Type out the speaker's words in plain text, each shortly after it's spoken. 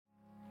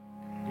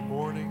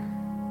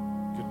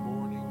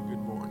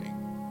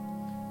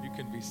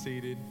be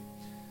seated.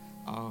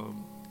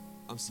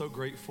 I'm so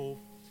grateful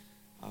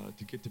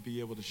to get to be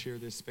able to share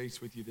this space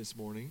with you this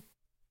morning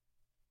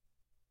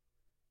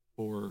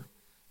for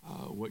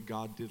what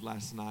God did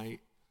last night.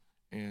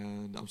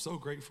 And I'm so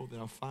grateful that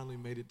I finally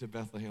made it to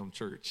Bethlehem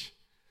Church.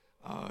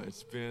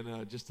 It's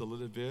been just a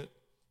little bit.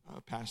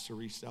 Pastor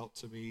reached out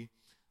to me.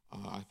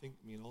 I think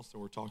me and Austin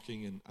were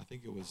talking, and I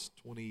think it was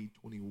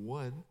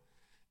 2021,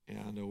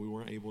 and we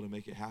weren't able to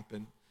make it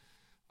happen.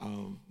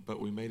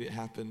 But we made it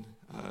happen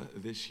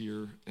this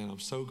year, and I'm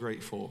so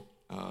grateful.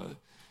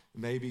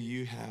 Maybe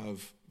you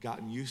have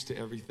gotten used to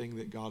everything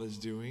that God is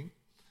doing.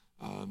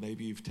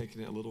 Maybe you've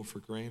taken it a little for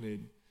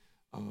granted,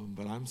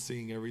 but I'm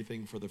seeing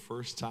everything for the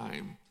first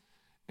time,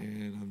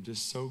 and I'm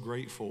just so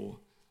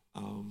grateful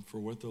for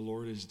what the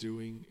Lord is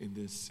doing in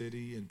this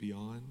city and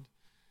beyond.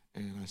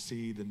 And I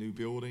see the new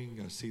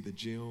building, I see the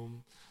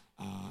gym,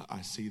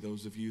 I see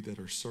those of you that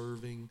are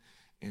serving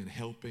and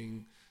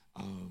helping.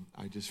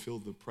 I just feel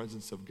the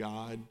presence of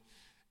God,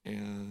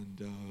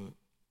 and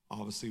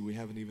obviously we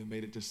haven't even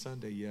made it to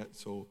Sunday yet,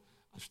 so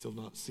I've still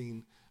not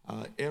seen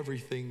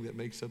everything that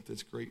makes up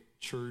this great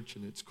church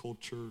and its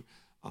culture,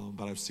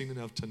 but I've seen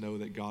enough to know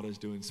that God is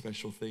doing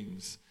special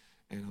things,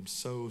 and I'm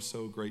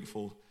so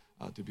grateful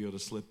to be able to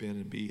slip in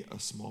and be a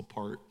small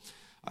part.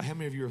 How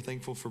many of you are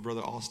thankful for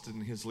Brother Austin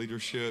and his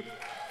leadership?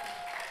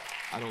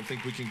 I don't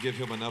think we can give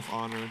him enough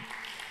honor.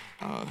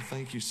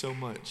 Thank you so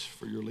much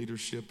for your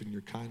leadership and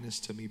your kindness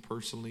to me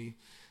personally,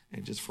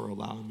 and just for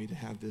allowing me to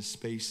have this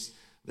space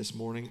this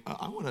morning.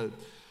 I want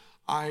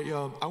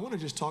to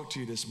just talk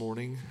to you this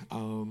morning.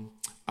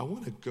 I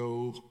want to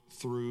go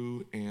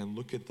through and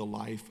look at the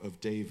life of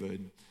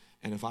David.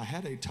 And if I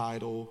had a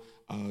title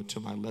to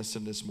my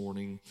lesson this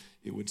morning,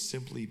 it would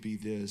simply be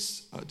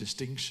this: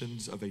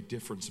 Distinctions of a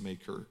Difference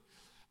Maker.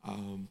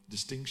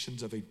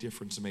 Distinctions of a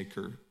Difference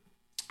Maker.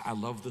 I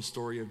love the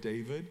story of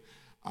David.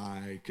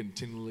 I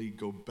continually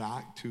go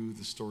back to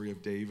the story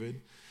of David.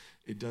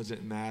 It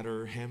doesn't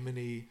matter how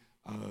many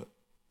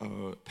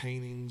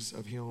paintings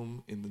of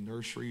him in the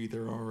nursery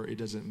there are. It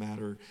doesn't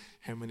matter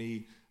how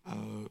many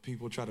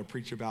people try to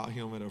preach about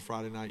him at a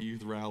Friday night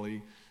youth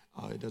rally.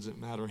 It doesn't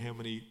matter how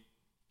many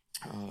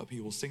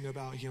people sing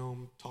about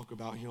him, talk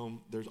about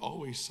him. There's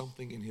always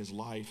something in his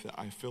life that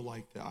I feel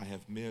like that I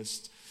have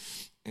missed,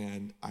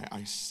 and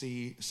I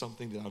see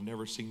something that I've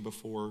never seen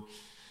before.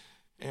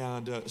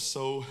 And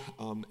so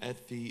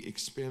at the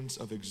expense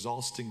of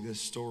exhausting this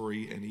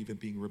story and even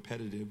being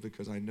repetitive,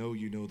 because I know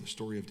you know the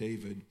story of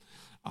David,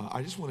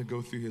 I just want to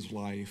go through his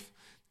life,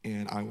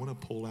 and I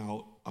want to pull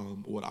out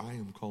what I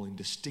am calling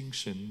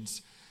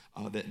distinctions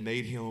that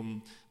made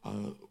him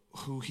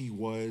who he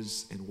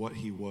was and what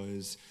he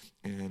was.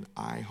 And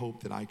I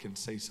hope that I can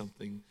say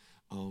something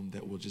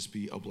that will just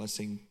be a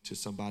blessing to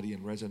somebody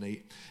and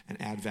resonate and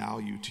add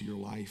value to your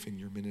life and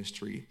your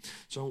ministry.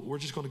 So we're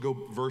just going to go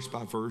verse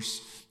by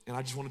verse, and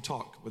I just want to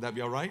talk. Would that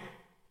be all right?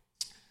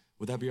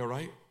 Would that be all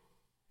right?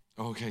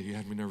 Okay, you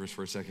had me nervous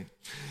for a second.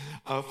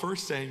 1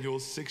 Samuel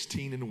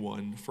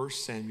 16:1. 1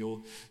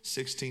 Samuel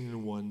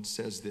 16:1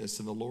 says this: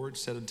 And the Lord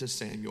said unto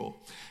Samuel,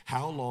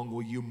 How long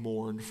will you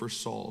mourn for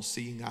Saul,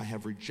 seeing I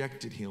have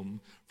rejected him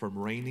from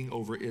reigning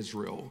over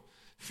Israel?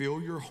 Fill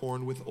your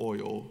horn with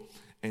oil,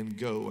 and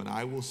go, and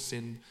I will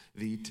send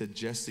thee to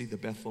Jesse the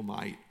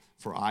Bethlehemite,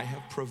 for I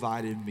have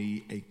provided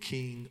me a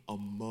king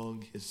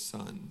among his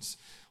sons.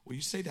 Will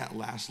you say that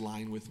last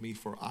line with me?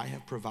 For I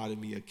have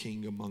provided me a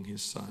king among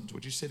his sons.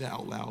 Would you say that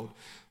out loud?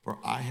 For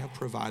I have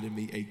provided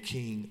me a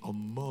king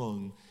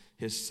among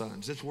his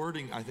sons. This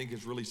wording, I think,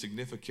 is really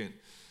significant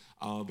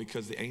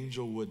because the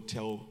angel would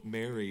tell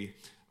Mary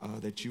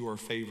that you are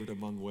favored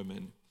among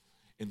women.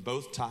 In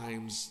both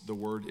times, the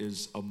word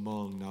is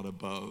among, not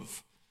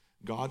above.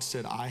 God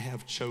said, I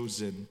have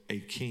chosen a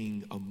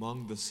king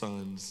among the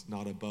sons,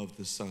 not above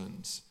the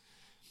sons.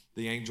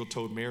 The angel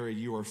told Mary,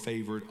 you are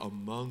favored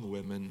among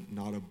women,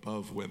 not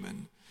above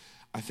women.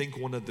 I think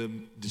one of the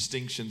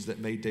distinctions that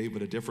made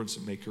David a difference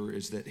maker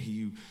is that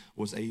he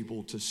was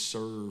able to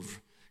serve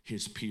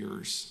his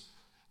peers.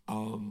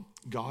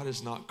 God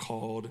has not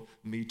called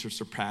me to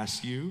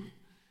surpass you.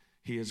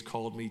 He has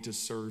called me to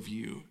serve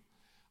you.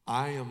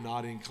 I am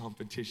not in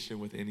competition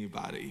with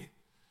anybody.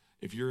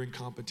 If you're in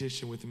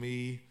competition with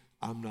me,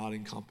 I'm not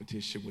in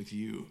competition with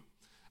you.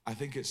 I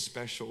think it's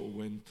special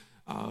when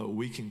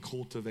we can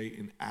cultivate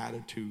an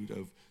attitude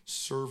of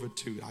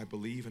servitude. I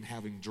believe in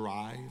having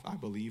drive. I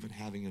believe in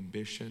having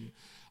ambition.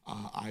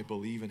 I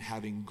believe in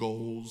having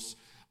goals.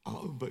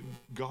 But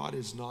God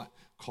has not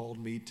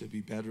called me to be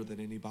better than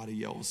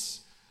anybody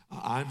else.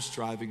 I'm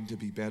striving to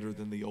be better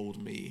than the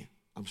old me.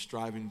 I'm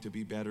striving to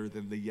be better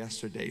than the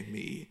yesterday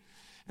me.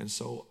 And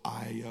so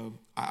I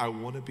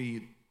want to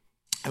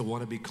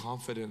be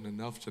confident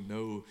enough to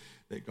know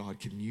that God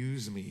can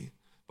use me,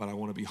 but I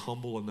want to be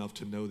humble enough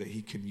to know that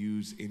he can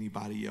use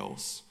anybody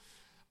else.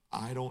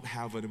 I don't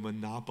have a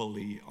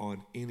monopoly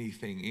on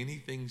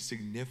anything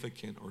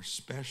significant or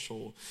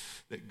special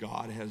that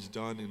God has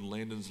done in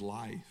Landon's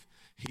life.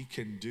 He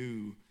can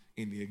do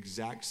in the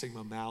exact same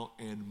amount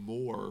and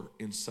more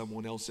in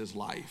someone else's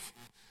life.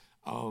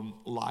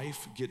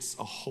 Life gets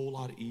a whole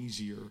lot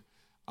easier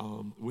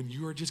when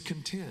you are just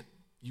content.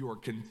 You are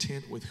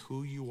content with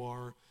who you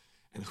are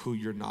and who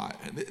you're not.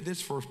 And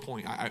this first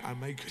point, I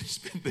may could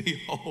spend the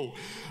whole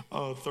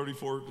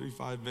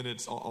 35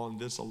 minutes on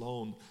this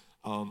alone.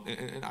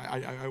 And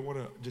I want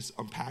to just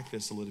unpack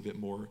this a little bit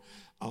more.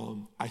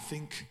 I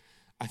think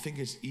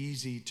it's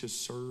easy to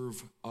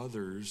serve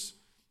others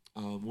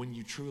when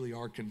you truly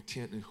are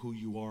content in who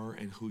you are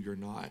and who you're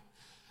not.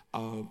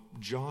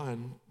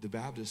 John the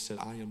Baptist said,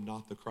 I am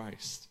not the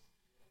Christ.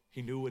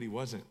 He knew what he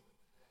wasn't.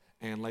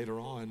 And later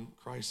on,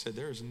 Christ said,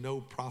 there is no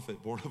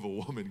prophet born of a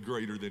woman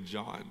greater than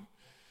John.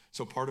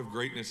 So part of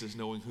greatness is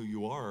knowing who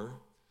you are,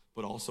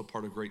 but also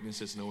part of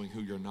greatness is knowing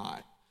who you're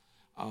not.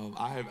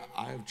 I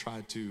have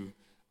tried to,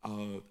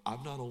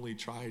 I've not only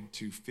tried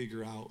to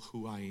figure out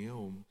who I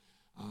am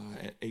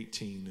at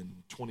 18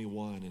 and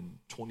 21 and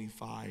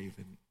 25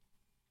 and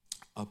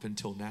up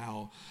until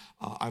now,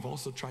 I've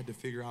also tried to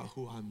figure out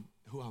who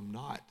I'm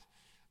not.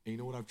 And you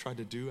know what I've tried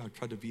to do? I've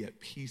tried to be at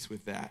peace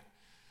with that.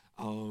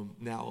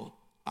 Now,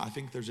 I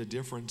think there's a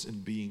difference in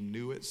being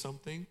new at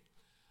something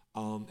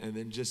and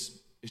then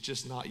it's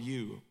just not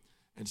you.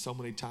 And so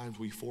many times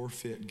we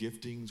forfeit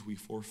giftings, we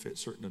forfeit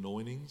certain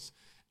anointings,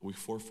 we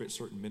forfeit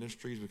certain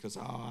ministries because,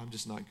 I'm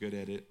just not good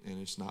at it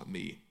and it's not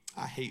me.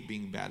 I hate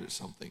being bad at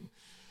something.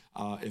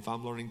 If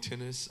I'm learning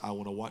tennis, I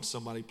want to watch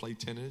somebody play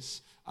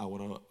tennis. I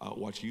want to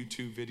watch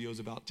YouTube videos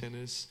about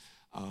tennis.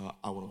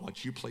 I want to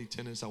watch you play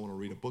tennis. I want to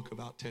read a book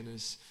about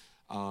tennis.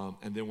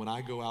 And then when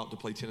I go out to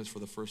play tennis for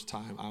the first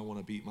time, I want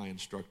to beat my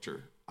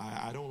instructor.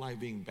 I don't like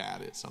being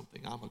bad at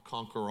something. I'm a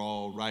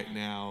conquer-all right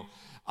now.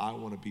 I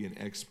want to be an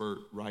expert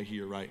right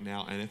here, right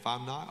now. And if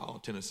I'm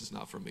not, tennis is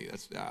not for me.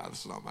 That's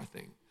not my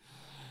thing.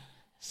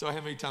 So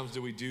how many times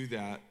do we do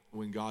that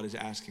when God is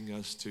asking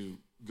us to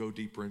go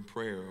deeper in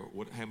prayer?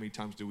 How many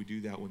times do we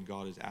do that when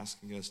God is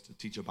asking us to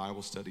teach a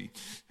Bible study?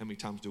 How many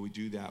times do we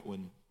do that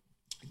when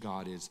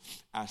God is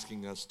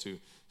asking us to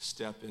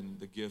step in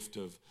the gift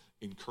of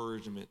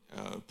encouragement,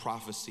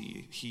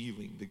 prophecy,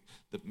 healing,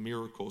 the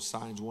miracles,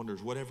 signs,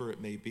 wonders, whatever it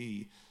may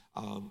be?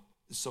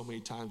 So many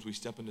times we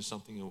step into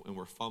something and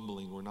we're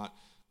fumbling. We're not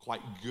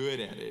quite good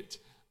at it.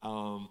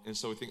 And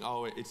so we think,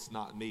 it's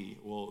not me.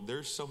 Well,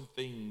 there's some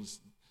things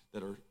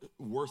that are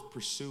worth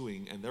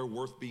pursuing and they're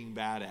worth being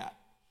bad at.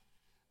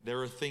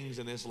 There are things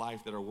in this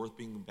life that are worth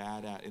being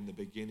bad at in the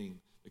beginning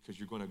because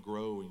you're going to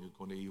grow and you're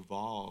going to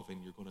evolve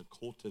and you're going to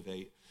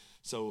cultivate.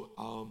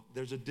 So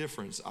there's a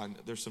difference.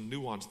 There's some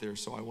nuance there,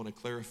 so I want to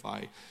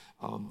clarify.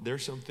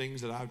 There's some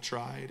things that I've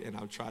tried and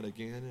I've tried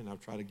again and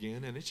I've tried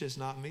again, and it's just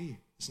not me.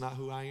 It's not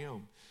who I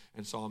am.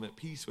 And so I'm at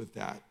peace with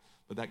that.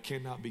 But that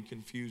cannot be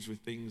confused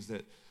with things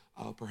that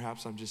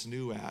perhaps I'm just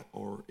new at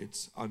or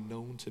it's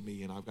unknown to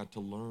me and I've got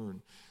to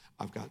learn.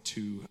 I've got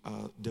to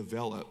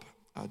develop.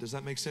 Does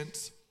that make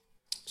sense?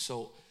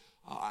 So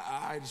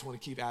I just want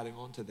to keep adding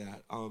on to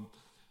that.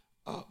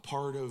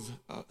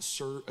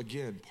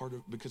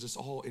 Because it's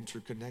all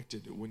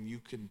interconnected. When you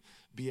can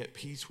be at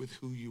peace with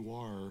who you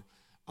are,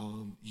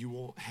 you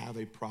won't have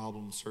a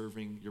problem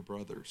serving your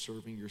brother,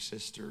 serving your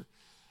sister,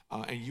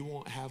 and you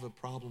won't have a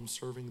problem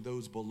serving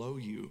those below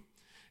you.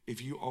 If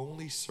you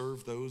only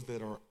serve those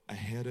that are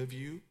ahead of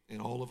you,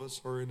 and all of us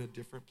are in a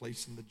different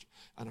place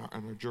on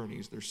our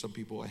journeys. There's some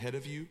people ahead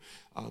of you.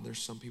 There's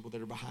some people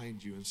that are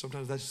behind you. And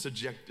sometimes that's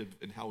subjective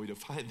in how we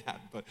define that.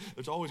 But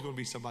there's always going to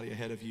be somebody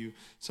ahead of you,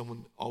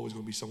 always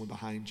going to be someone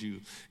behind you.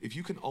 If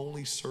you can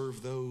only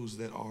serve those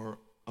that are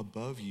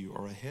above you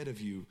or ahead of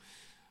you,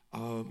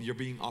 you're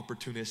being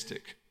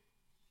opportunistic.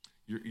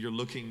 You're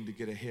looking to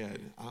get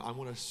ahead. I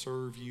want to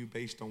serve you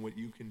based on what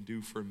you can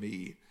do for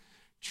me.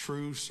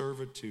 True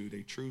servitude,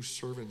 a true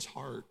servant's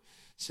heart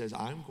says,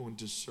 I'm going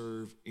to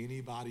serve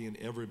anybody and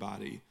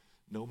everybody,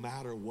 no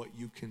matter what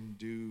you can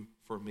do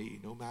for me,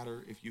 no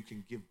matter if you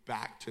can give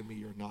back to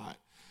me or not.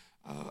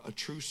 A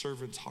true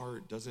servant's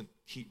heart doesn't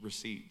keep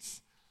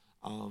receipts.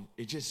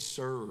 It just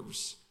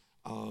serves,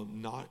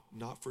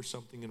 not for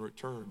something in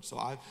return. So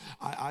I've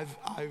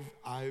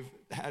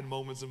had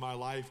moments in my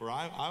life where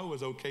I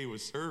was okay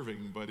with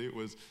serving, but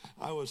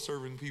I was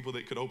serving people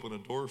that could open a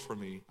door for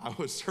me. I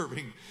was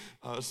serving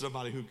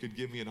somebody who could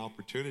give me an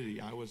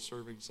opportunity. I was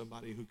serving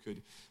somebody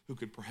who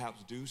could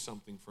perhaps do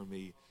something for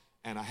me.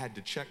 And I had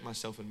to check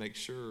myself and make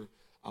sure,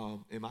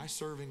 am I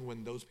serving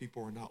when those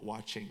people are not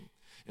watching?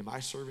 Am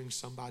I serving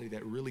somebody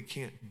that really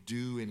can't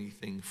do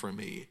anything for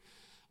me?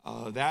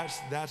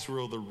 That's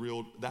where the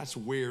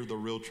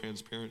real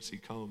transparency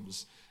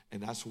comes,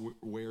 and that's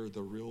where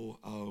the real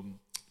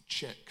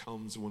check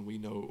comes when we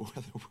know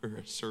whether we're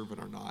a servant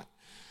or not.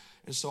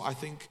 And so I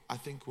think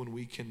when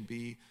we can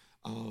be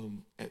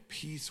at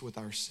peace with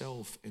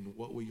ourselves and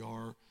what we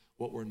are,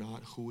 what we're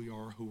not, who we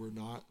are, who we're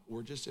not,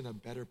 we're just in a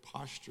better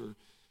posture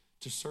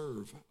to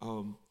serve.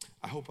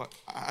 I hope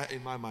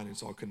in my mind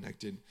it's all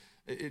connected.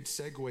 It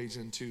segues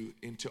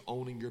into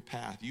owning your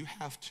path. You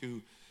have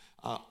to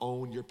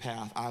own your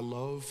path. I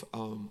love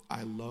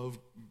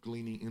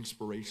gleaning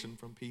inspiration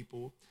from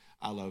people.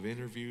 I love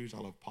interviews. I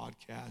love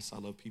podcasts. I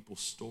love people's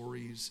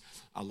stories.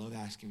 I love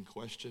asking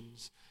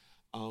questions.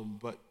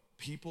 But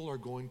people are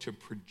going to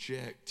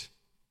project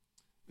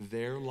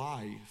their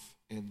life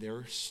and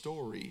their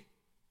story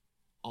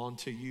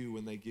onto you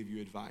when they give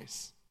you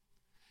advice.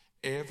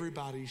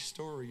 Everybody's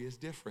story is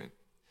different.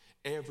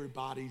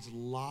 Everybody's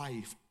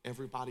life,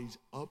 everybody's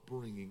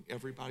upbringing,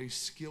 everybody's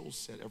skill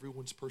set,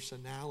 everyone's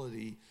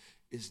personality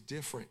is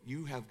different.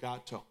 You have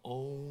got to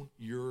own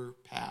your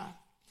path.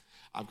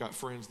 I've got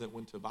friends that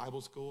went to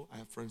Bible school. I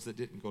have friends that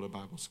didn't go to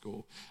Bible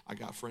school. I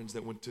got friends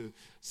that went to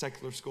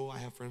secular school. I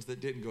have friends that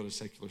didn't go to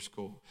secular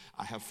school.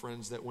 I have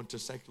friends that went to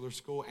secular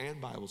school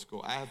and Bible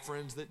school. I have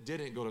friends that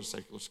didn't go to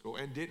secular school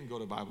and didn't go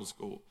to Bible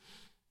school.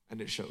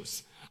 And it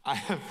shows. I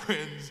have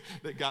friends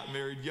that got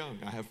married young.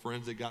 I have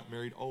friends that got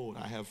married old.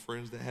 I have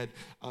friends that had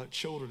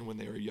children when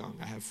they were young.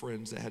 I have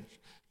friends that had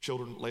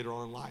children later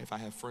on in life. I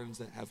have friends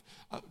that have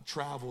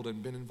traveled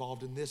and been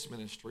involved in this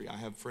ministry. I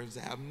have friends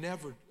that have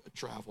never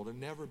traveled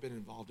and never been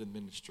involved in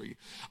ministry.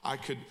 I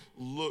could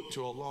look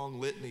to a long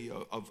litany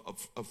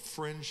of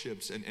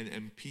friendships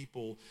and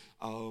people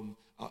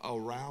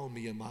around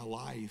me in my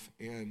life,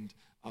 and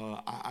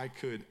I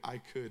could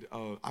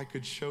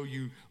show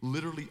you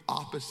literally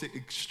opposite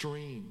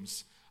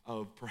extremes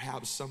of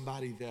perhaps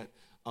somebody that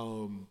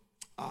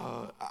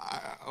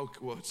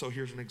so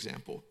here's an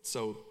example.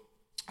 So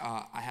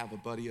I have a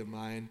buddy of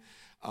mine.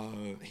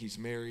 He's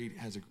married.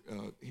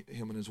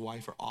 Him and his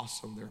wife are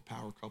awesome. They're a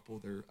power couple.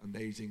 They're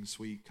amazing,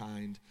 sweet,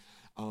 kind.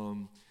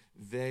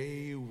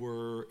 They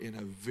were in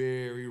a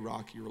very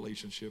rocky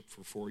relationship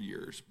for 4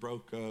 years.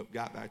 Broke up,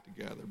 got back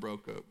together.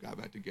 Broke up, got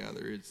back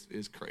together.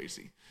 It's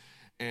crazy.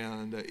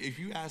 And if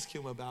you ask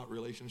him about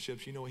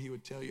relationships, you know what he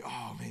would tell you?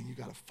 Oh, man, you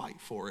got to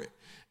fight for it.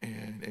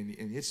 And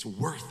it's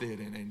worth it.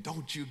 And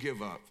don't you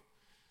give up.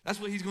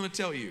 That's what he's going to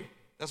tell you.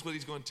 That's what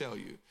he's going to tell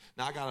you.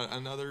 Now, I got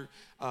another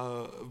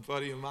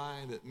buddy of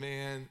mine that,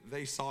 man,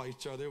 they saw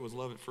each other. It was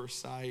love at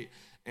first sight.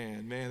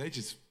 And, man,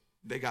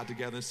 they got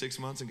together in 6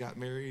 months and got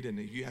married. And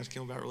if you ask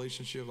him about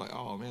relationships, like,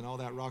 oh, man, all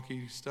that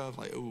rocky stuff,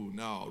 like, oh,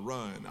 no,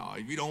 run. No,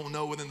 if you don't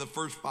know within the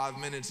first 5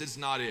 minutes, it's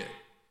not it.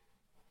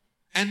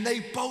 And they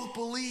both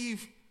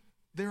believe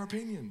their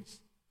opinions.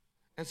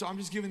 And so I'm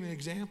just giving an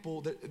example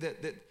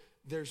that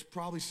there's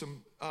probably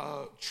some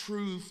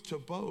truth to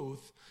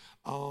both,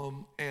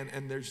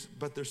 and there's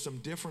some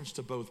difference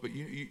to both. But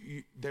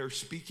they're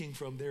speaking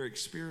from their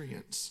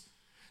experience.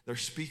 They're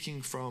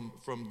speaking from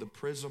the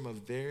prism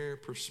of their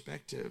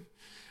perspective.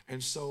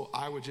 And so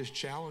I would just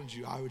challenge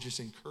you. I would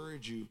just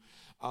encourage you.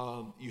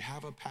 You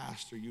have a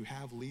pastor. You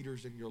have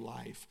leaders in your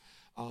life.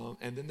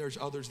 And then there's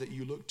others that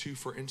you look to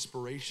for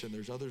inspiration.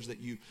 There's others that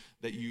you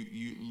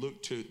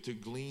look to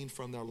glean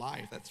from their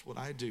life. That's what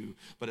I do.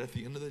 But at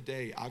the end of the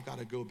day, I've got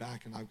to go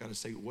back and I've got to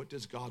say, what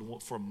does God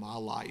want for my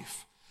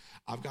life?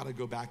 I've got to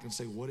go back and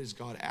say, what is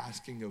God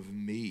asking of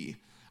me?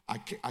 I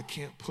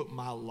can't put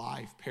my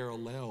life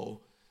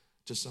parallel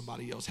to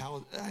somebody else.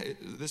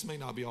 This may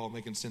not be all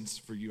making sense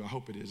for you. I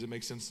hope it is. It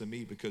makes sense to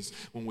me, because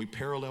when we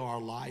parallel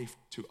our life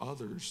to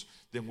others,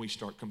 then we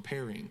start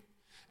comparing.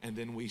 And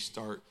then we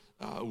start,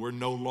 we're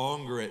no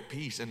longer at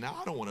peace. And now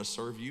I don't want to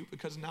serve you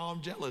because now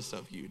I'm jealous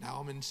of you. Now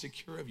I'm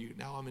insecure of you.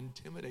 Now I'm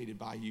intimidated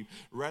by you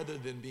rather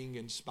than being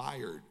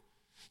inspired.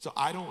 So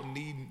I don't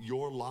need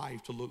your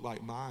life to look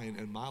like mine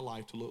and my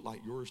life to look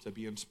like yours to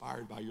be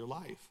inspired by your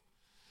life.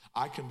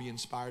 I can be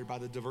inspired by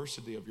the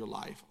diversity of your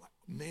life.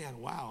 Man,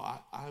 wow,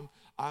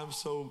 I'm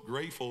so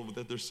grateful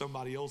that there's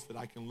somebody else that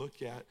I can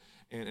look at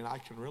and I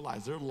can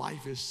realize their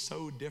life is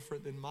so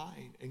different than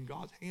mine, and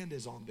God's hand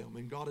is on them,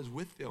 and God is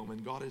with them,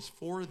 and God is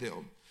for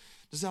them.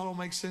 Does that all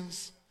make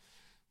sense?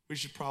 We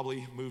should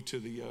probably move to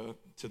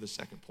the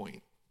second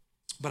point,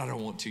 but I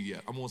don't want to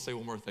yet. I'm going to say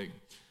one more thing.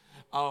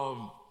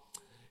 I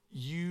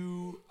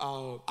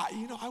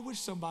wish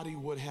somebody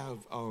would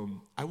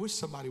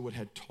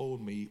have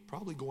told me,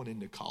 probably going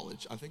into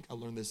college. I think I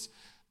learned this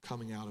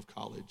coming out of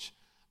college.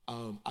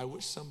 I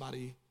wish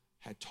somebody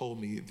had told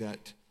me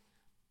that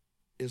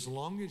as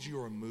long as you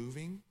are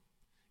moving,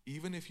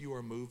 even if you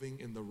are moving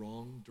in the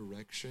wrong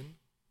direction,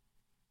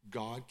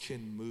 God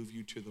can move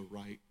you to the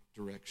right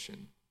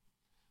direction.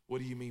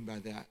 What do you mean by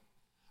that?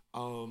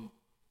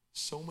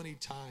 So many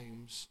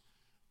times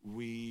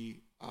we're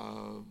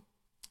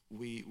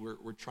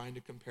trying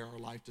to compare our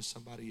life to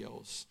somebody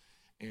else,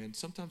 and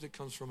sometimes it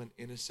comes from an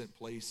innocent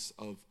place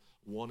of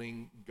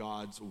wanting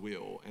God's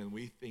will, and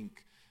we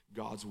think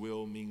God's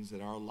will means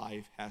that our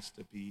life has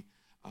to be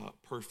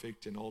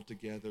perfect and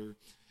altogether.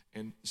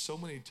 And so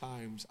many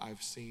times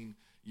I've seen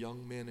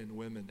young men and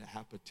women that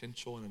have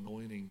potential and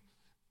anointing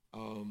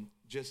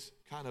just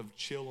kind of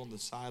chill on the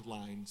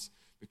sidelines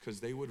because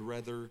they would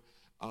rather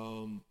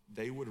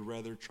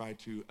try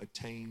to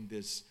attain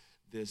this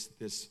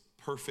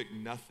perfect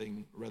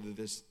nothing rather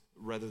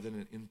than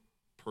an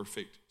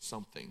imperfect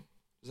something.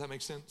 Does that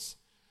make sense?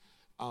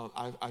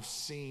 I've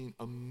seen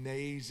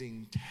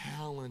amazing,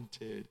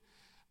 talented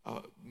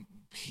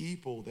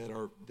people that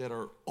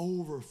are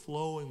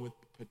overflowing with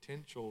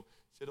potential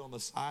sit on the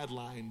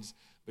sidelines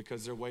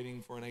because they're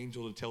waiting for an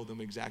angel to tell them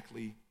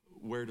exactly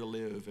where to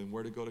live and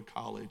where to go to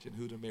college and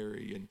who to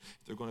marry, and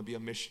if they're going to be a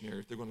missionary,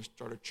 if they're going to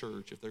start a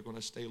church, if they're going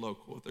to stay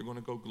local, if they're going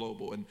to go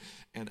global. And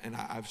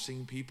I've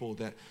seen people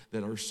that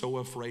are so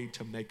afraid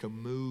to make a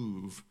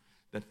move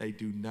that they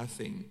do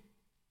nothing,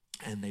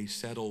 and they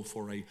settle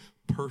for a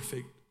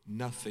perfect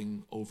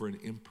nothing over an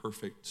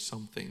imperfect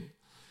something.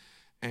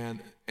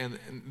 And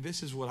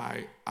this is what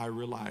I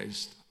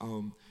realized.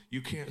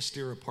 You can't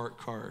steer a parked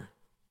car.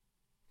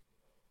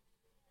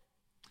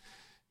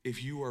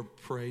 If you are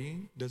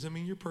praying, doesn't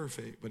mean you're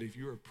perfect, but if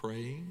you are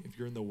praying, if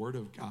you're in the Word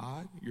of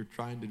God, you're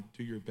trying to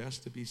do your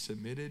best to be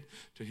submitted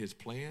to His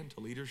plan, to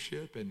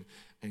leadership, and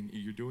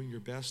you're doing your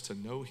best to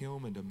know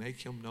Him and to make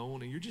Him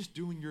known, and you're just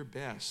doing your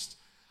best.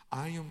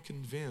 I am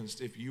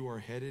convinced if you are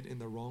headed in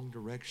the wrong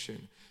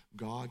direction,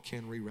 God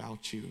can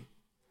reroute you,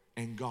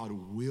 and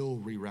God will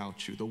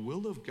reroute you. The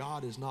will of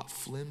God is not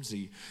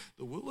flimsy.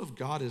 The will of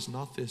God is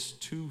not this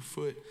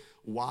 2-foot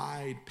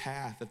wide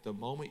path that the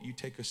moment you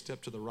take a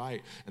step to the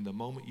right and the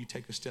moment you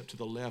take a step to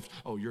the left,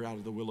 oh, you're out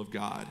of the will of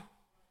God.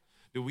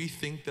 Do we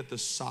think that the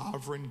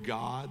sovereign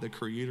God, the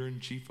creator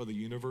and chief of the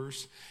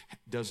universe,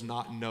 does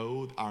not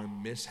know our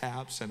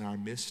mishaps and our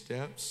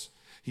missteps?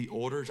 He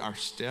orders our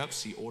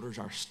steps. He orders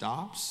our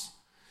stops.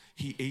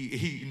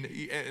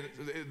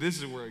 This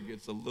is where it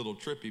gets a little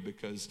trippy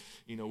because,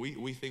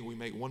 we think we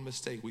make one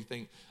mistake. We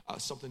think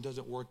something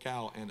doesn't work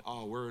out and,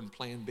 we're in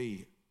plan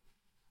B.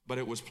 But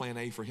it was plan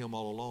A for him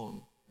all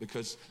along,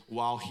 because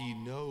while he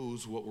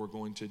knows what we're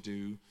going to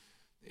do,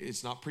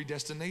 it's not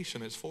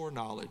predestination, it's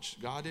foreknowledge.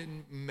 God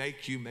didn't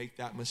make you make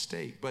that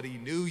mistake, but he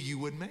knew you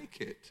would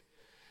make it.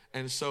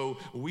 And so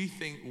we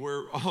think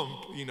we're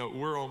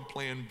on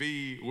plan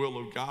B, will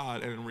of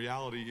God, and in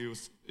reality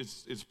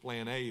it's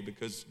plan A,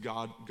 because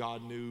God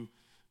knew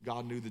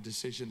the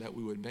decision that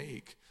we would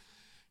make.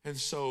 And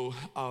so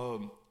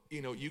God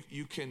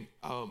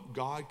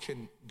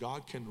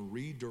can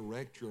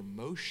redirect your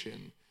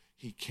motion.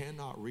 He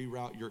cannot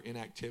reroute your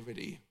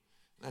inactivity.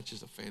 That's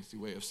just a fancy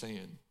way of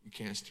saying you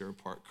can't steer a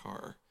parked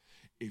car.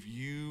 If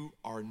you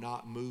are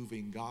not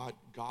moving, God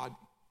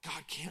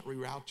can't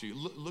reroute you.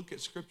 Look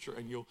at Scripture,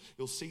 and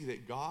you'll see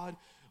that God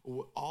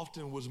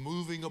often was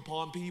moving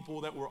upon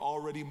people that were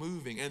already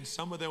moving, and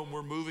some of them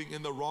were moving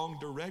in the wrong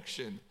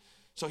direction.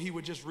 So he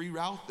would just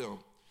reroute them.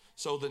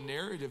 So the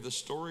narrative, the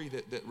story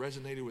that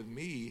resonated with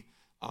me,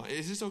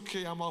 is this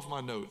okay? I'm off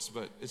my notes,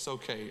 but it's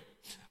okay.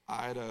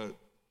 I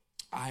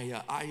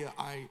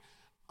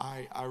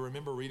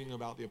remember reading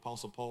about the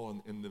Apostle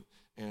Paul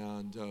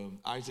and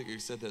Isaac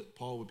said that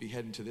Paul would be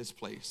heading to this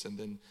place, and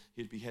then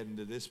he'd be heading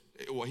to this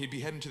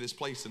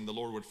place, and the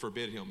Lord would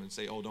forbid him and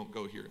say, "Oh, don't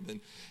go here." And then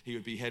he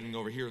would be heading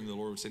over here, and the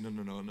Lord would say,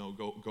 "No,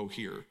 go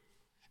here."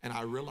 And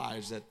I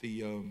realized that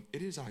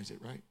it is Isaac,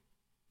 right?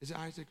 Is it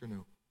Isaac or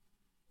no?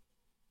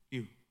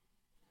 You?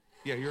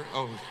 Yeah, you're.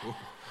 Oh,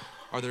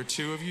 are there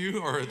two of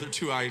you, or are there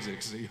two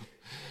Isaacs?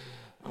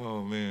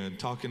 Oh man,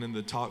 talking in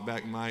the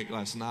talkback mic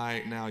last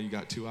night. Now you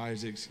got two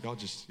Isaacs.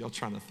 Y'all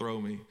trying to throw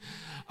me.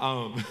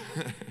 I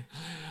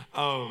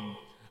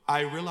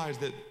realized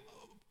that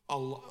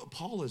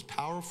Paul is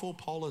powerful.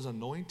 Paul is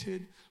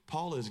anointed.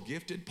 Paul is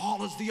gifted.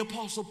 Paul is the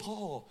Apostle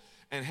Paul.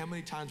 And how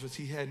many times was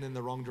he heading in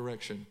the wrong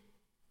direction?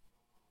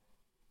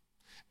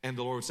 And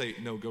the Lord would say,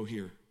 "No, go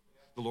here."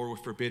 The Lord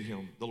would forbid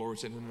him. The Lord would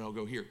say, "No,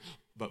 go here."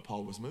 But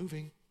Paul was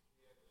moving.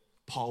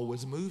 Paul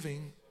was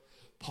moving.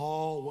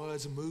 Paul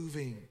was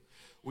moving.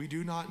 We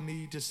do not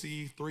need to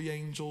see 3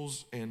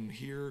 angels and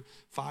hear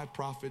 5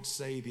 prophets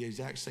say the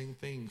exact same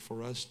thing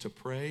for us to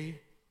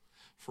pray,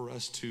 for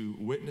us to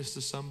witness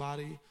to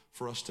somebody,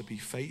 for us to be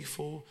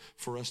faithful,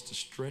 for us to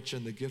stretch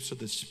in the gifts of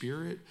the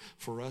Spirit,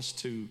 for us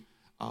to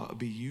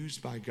be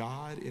used by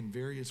God in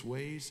various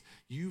ways.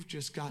 You've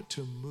just got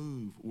to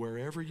move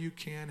wherever you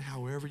can,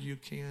 however you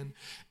can.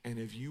 And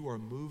if you are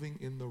moving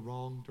in the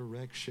wrong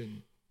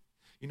direction,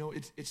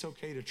 it's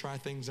okay to try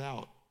things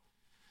out.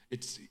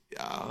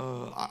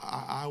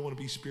 I want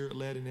to be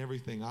Spirit-led in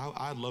everything.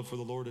 I'd love for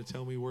the Lord to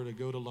tell me where to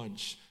go to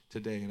lunch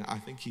today. And I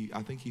think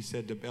he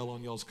said to bail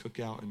on y'all's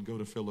cookout and go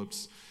to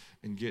Phillips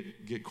and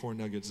get corn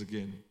nuggets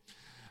again.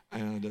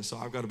 And so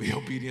I've got to be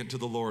obedient to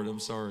the Lord. I'm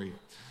sorry.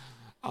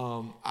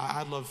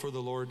 I'd love for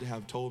the Lord to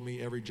have told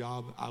me every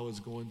job I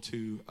was going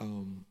to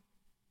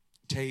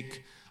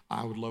take.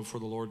 I would love for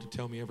the Lord to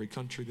tell me every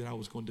country that I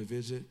was going to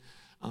visit.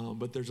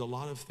 But there's a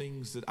lot of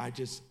things that I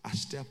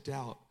stepped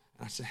out.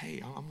 I said,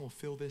 "Hey, I'm going to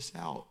fill this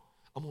out.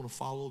 I'm going to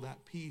follow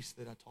that piece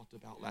that I talked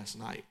about last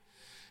night."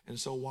 And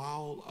so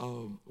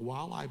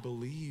while I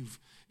believe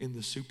in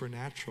the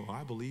supernatural,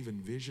 I believe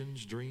in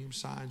visions, dreams,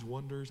 signs,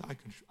 wonders.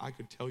 I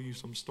could tell you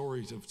some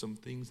stories of some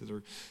things that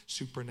are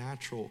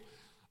supernatural.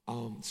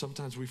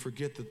 Sometimes we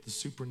forget that the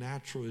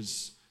supernatural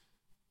is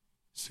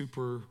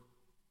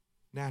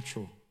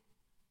supernatural,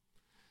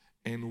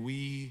 and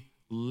we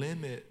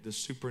limit the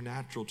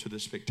supernatural to the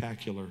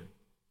spectacular.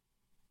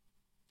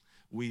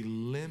 We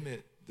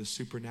limit the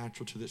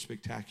supernatural to the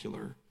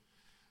spectacular.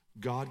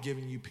 God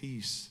giving you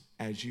peace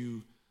as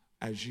you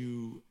as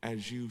you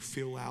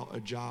fill out a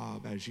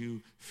job, as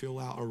you fill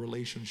out a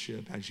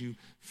relationship, as you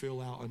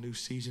fill out a new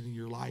season in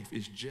your life,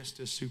 is just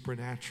as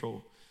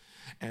supernatural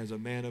as a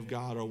man of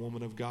God or a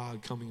woman of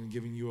God coming and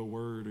giving you a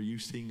word or you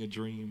seeing a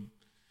dream.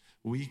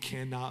 We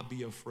cannot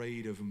be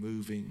afraid of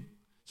moving.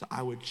 So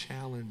I would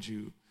challenge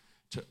you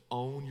to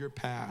own your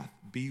path.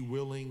 Be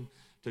willing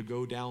to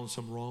go down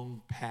some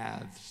wrong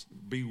paths.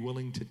 Be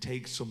willing to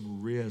take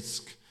some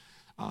risk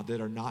that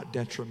are not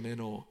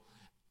detrimental.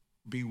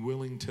 Be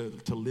willing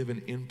to live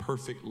an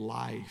imperfect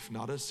life,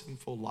 not a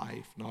sinful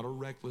life, not a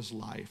reckless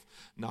life,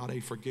 not a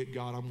forget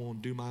God, I'm going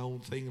to do my own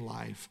thing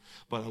life,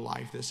 but a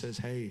life that says,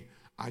 hey,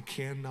 I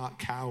cannot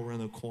cower in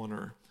the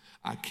corner.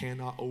 I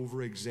cannot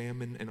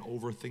over-examine and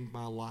overthink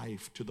my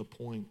life to the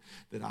point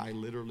that I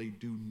literally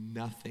do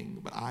nothing,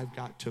 but I've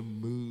got to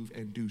move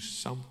and do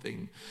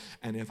something.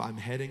 And if I'm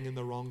heading in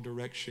the wrong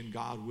direction,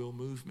 God will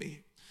move me.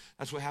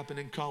 That's what happened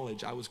in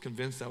college. I was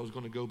convinced I was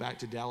going to go back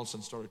to Dallas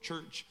and start a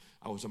church.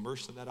 I was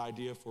immersed in that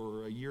idea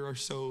for a year or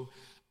so.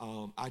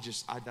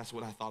 That's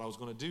what I thought I was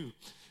going to do.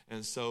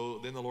 And so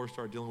then the Lord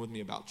started dealing with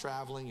me about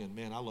traveling. And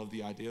man, I love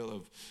the idea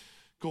of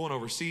going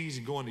overseas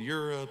and going to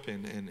Europe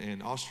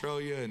and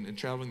Australia and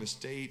traveling the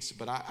States.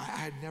 But I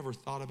had never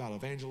thought about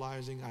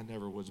evangelizing. I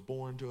never was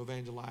born to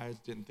evangelize.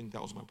 Didn't think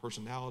that was my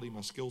personality,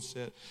 my skill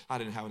set. I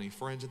didn't have any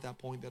friends at that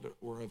point that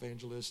were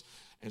evangelists.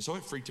 And so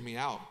it freaked me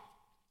out.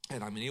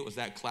 And I mean, it was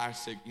that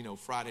classic,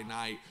 Friday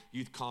night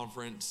youth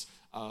conference.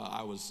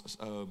 I was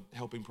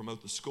helping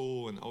promote the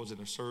school, and I was in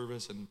a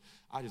service, and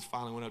I just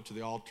finally went up to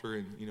the altar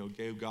and,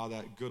 gave God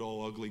that good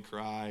old ugly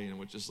cry, and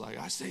was just like,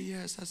 I say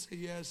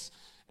yes.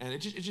 And it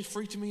just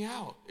freaked me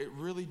out. It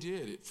really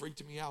did. It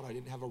freaked me out. I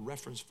didn't have a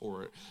reference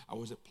for it. I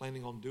wasn't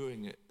planning on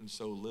doing it. And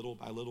so little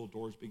by little,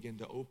 doors began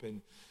to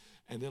open.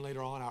 And then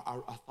later on,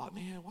 I thought,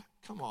 man,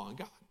 come on,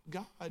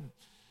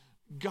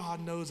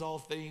 God knows all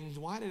things.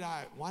 Why did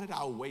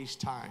I waste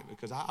time?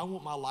 Because I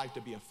want my life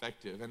to be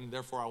effective, and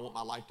therefore I want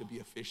my life to be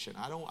efficient.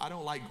 I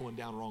don't like going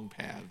down wrong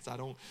paths. I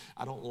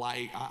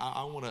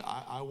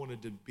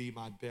wanted to be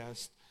my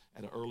best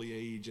at an early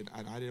age, and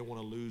I didn't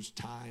want to lose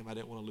time. I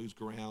didn't want to lose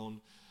ground.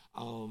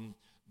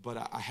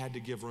 But I had to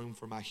give room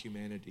for my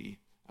humanity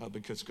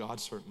because God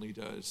certainly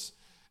does.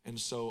 And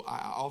so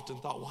I often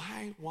thought,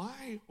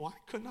 why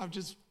couldn't I have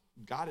just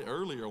got it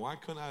earlier? Why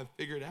couldn't I have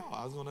figured out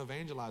I was going to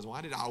evangelize?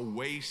 Why did I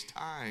waste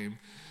time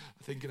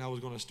thinking I was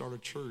going to start a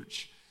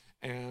church?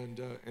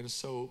 And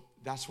so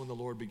that's when the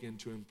Lord began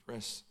to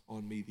impress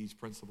on me these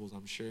principles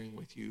I'm sharing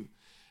with you.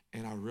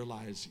 And I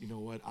realized, you know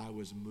what? I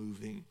was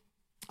moving.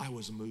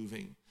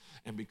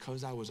 And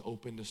because I was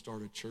open to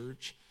start a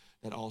church,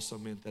 that also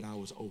meant that I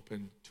was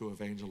open to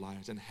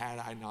evangelize. And had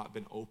I not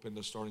been open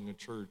to starting a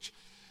church,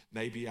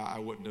 maybe I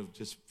wouldn't have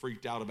just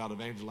freaked out about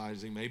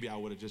evangelizing. Maybe I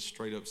would have just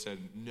straight up said,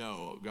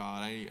 no,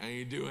 God, I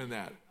ain't doing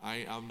that.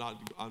 I'm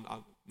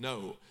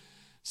no.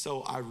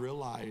 So I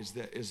realized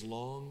that as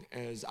long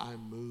as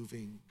I'm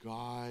moving,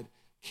 God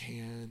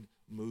can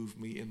move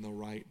me in the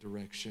right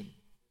direction.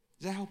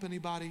 Does that help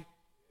anybody?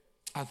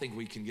 I think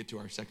we can get to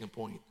our second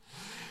point.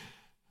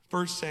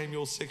 1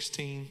 Samuel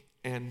 16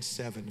 and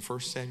 7. 1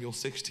 Samuel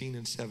 16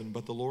 and 7.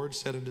 But the Lord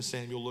said unto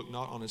Samuel, look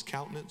not on his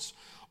countenance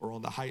or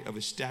on the height of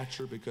his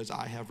stature, because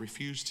I have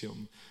refused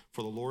him.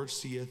 For the Lord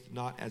seeth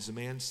not as a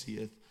man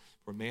seeth.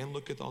 For man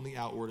looketh on the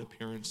outward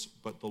appearance,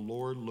 but the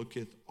Lord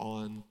looketh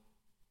on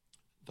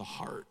the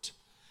heart.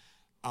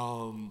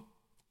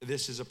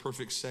 This is a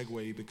perfect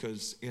segue,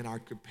 because in our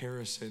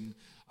comparison,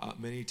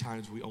 many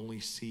times we only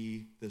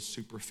see the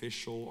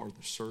superficial or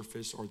the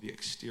surface or the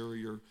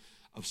exterior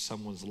of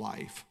someone's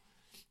life,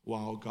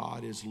 while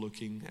God is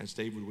looking, as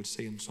David would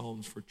say in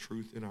Psalms, for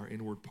truth in our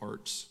inward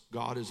parts.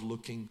 God is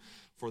looking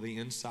for the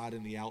inside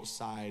and the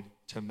outside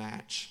to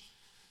match.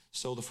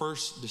 So the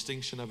first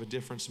distinction of a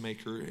difference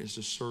maker is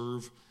to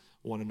serve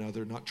one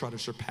another, not try to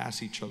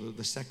surpass each other.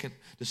 The second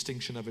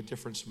distinction of a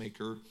difference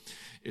maker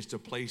is to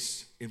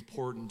place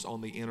importance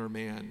on the inner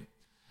man.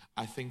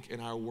 I think in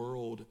our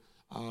world,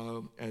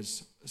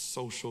 as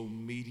social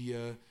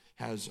media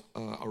has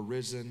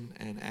arisen,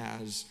 and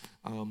as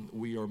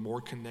we are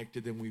more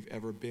connected than we've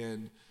ever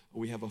been,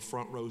 we have a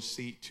front row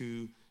seat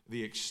to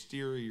the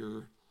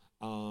exterior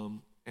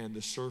and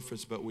the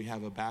surface, but we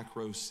have a back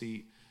row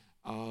seat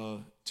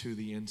to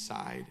the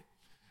inside.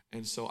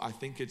 And so I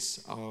think it's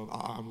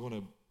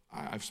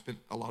I've spent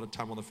a lot of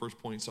time on the first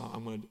point, so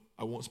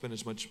I won't spend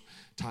as much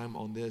time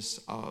on this,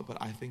 but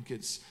I think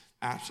it's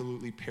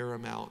absolutely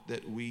paramount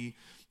that we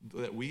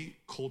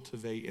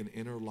cultivate an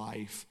inner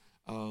life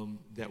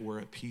that we're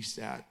at peace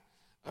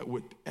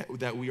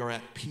that we are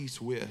at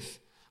peace with.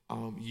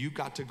 You've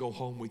got to go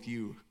home with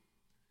you.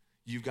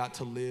 You've got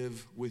to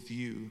live with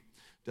you.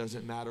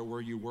 Doesn't matter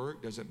where you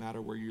work, doesn't matter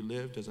where you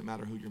live, doesn't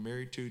matter who you're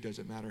married to,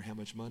 doesn't matter how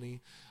much money,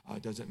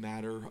 doesn't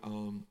matter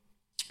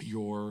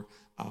your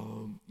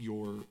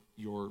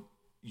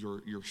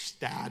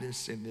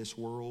status in this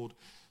world.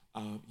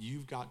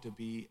 You've got to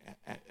be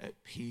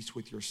at peace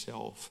with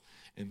yourself.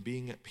 And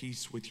being at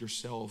peace with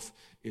yourself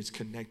is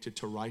connected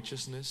to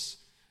righteousness.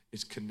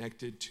 It's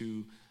connected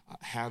to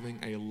having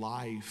a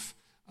life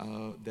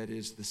that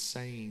is the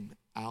same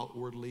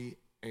outwardly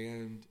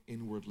and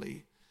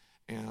inwardly.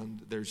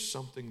 And there's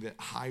something that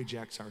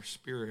hijacks our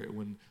spirit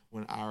when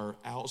our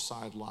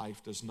outside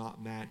life does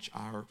not match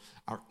our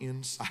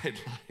inside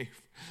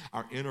life,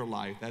 our inner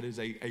life. That is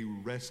a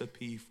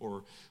recipe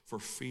for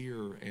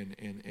fear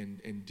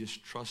and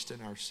distrust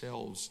in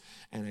ourselves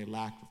and a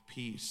lack of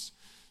peace.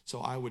 So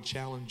I would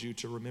challenge you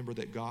to remember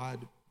that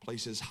God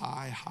places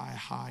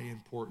high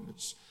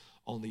importance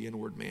on the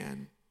inward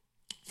man.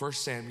 1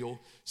 Samuel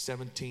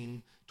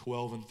 17,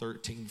 12, and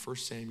 13. 1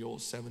 Samuel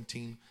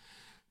 17,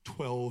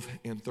 12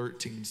 and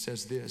 13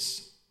 says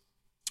this: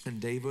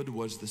 And David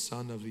was the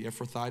son of the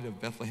Ephrathite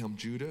of Bethlehem,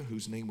 Judah,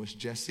 whose name was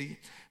Jesse,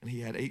 and he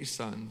had 8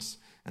 sons.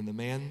 And the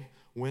man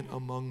went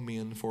among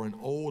men for an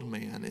old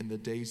man in the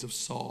days of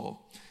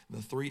Saul. And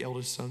the 3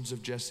 eldest sons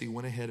of Jesse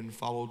went ahead and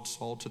followed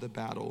Saul to the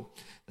battle.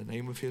 The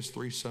name of his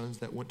 3 sons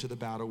that went to the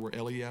battle were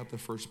Eliab, the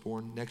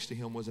firstborn. Next to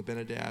him was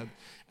Abinadab,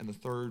 and the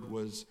third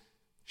was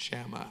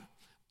Shammah.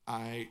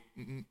 I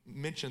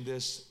mentioned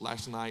this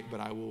last night, but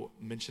I will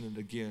mention it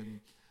again.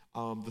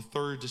 The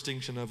third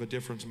distinction of a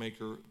difference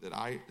maker that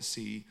I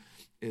see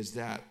is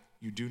that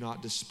you do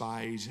not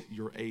despise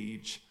your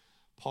age.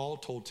 Paul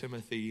told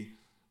Timothy,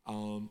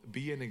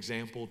 be an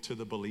example to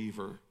the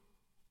believer.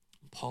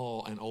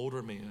 Paul, an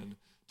older man,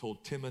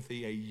 told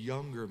Timothy, a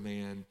younger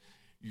man,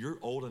 you're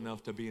old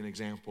enough to be an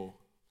example.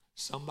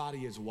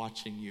 Somebody is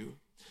watching you.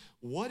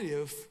 What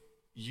if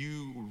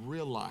you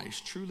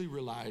truly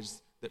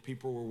realized that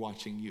people were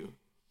watching you?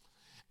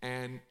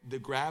 And the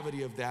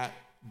gravity of that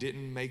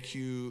didn't make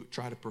you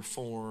try to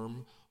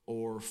perform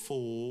or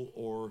fool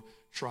or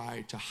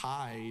try to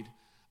hide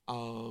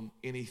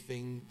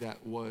anything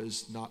that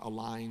was not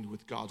aligned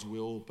with God's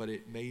will, but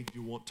it made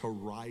you want to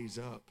rise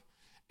up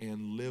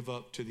and live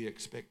up to the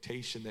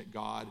expectation that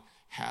God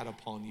had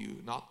upon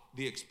you. Not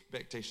the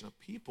expectation of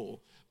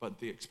people, but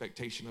the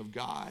expectation of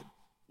God.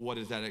 What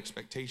is that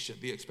expectation?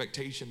 The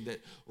expectation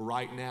that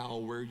right now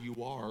where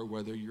you are,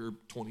 whether you're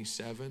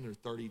 27 or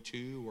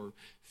 32 or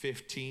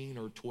 15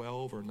 or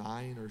 12 or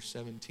 9 or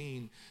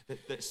 17,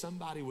 that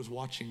somebody was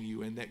watching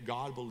you and that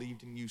God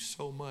believed in you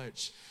so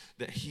much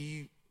that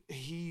he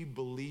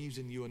believes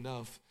in you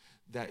enough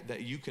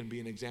that you can be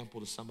an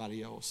example to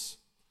somebody else.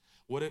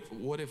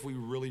 What if we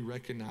really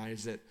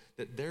recognize that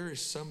there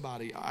is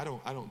somebody, I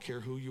don't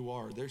care who you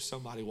are, there's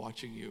somebody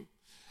watching you.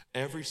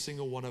 Every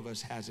single one of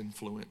us has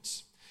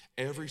influence.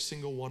 Every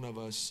single one of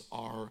us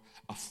are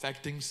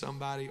affecting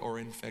somebody or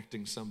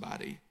infecting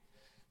somebody.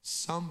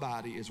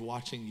 Somebody is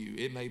watching you.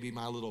 It may be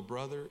my little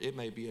brother. It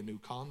may be a new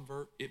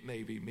convert. It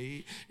may be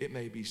me. It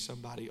may be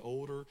somebody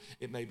older.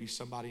 It may be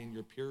somebody in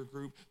your peer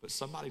group, but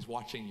somebody's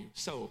watching you.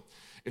 So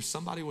if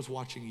somebody was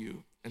watching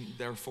you and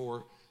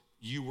therefore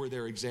you were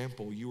their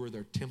example, you were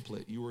their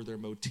template, you were their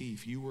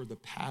motif, you were the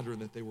pattern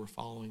that they were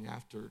following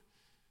after,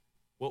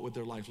 what would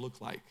their life look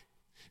like?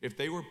 If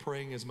they were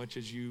praying as much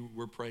as you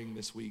were praying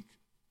this week,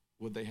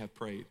 would they have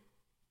prayed?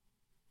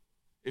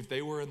 If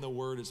they were in the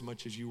Word as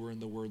much as you were in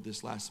the Word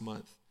this last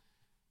month,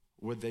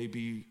 would they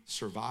be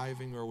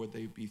surviving or would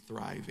they be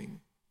thriving?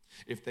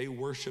 If they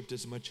worshiped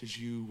as much as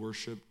you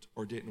worshiped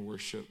or didn't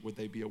worship, would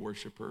they be a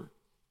worshiper?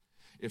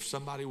 If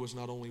somebody was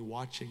not only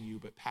watching you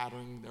but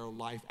patterning their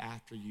life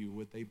after you,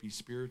 would they be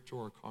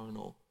spiritual or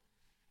carnal?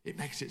 It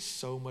makes it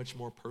so much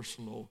more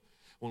personal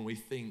when we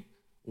think,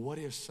 what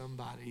if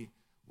somebody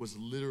was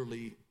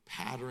literally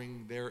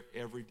patterning their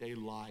everyday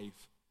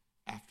life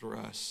after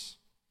us?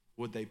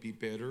 Would they be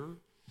bitter?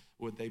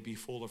 Would they be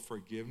full of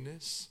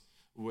forgiveness?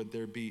 Would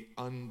there be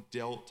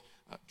undealt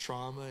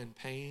trauma and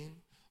pain?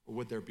 Or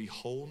would there be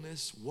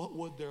wholeness? What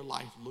would their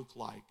life look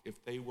like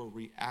if they were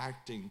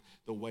reacting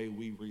the way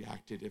we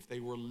reacted, if they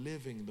were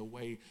living the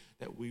way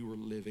that we were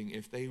living,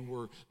 if they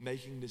were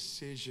making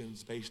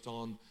decisions based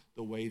on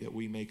the way that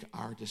we make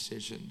our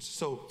decisions?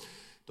 So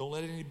don't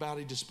let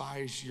anybody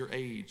despise your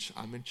age.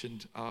 I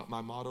mentioned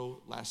my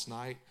motto last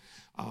night.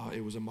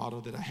 It was a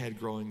motto that I had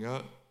growing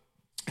up,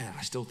 and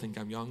I still think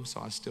I'm young,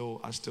 so I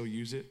still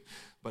use it.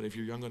 But if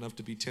you're young enough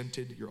to be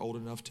tempted, you're old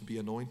enough to be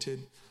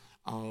anointed.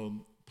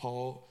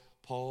 Paul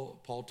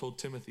told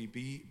Timothy,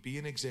 be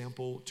an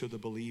example to the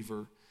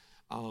believer.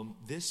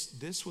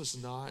 This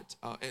was not,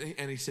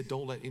 and he said,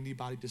 don't let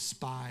anybody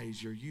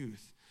despise your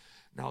youth.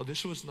 Now,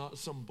 this was not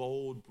some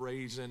bold,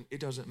 brazen, it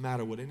doesn't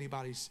matter what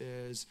anybody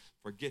says,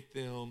 forget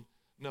them.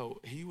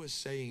 No, he was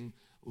saying,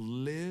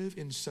 live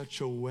in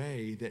such a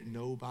way that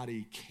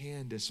nobody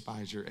can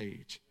despise your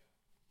age.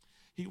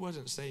 He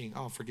wasn't saying,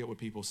 oh, forget what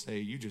people say,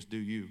 you just do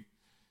you.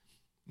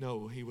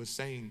 No, he was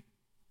saying,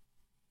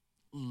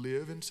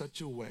 live in such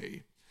a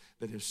way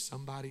that if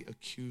somebody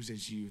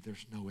accuses you,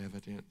 there's no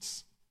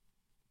evidence.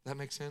 That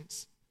makes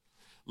sense?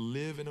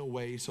 Live in a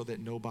way so that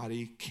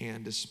nobody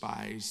can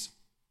despise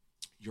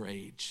your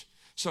age.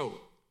 So,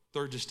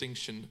 third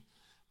distinction,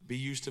 be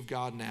used of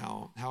God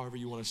now, however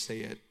you want to say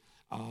it.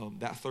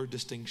 That third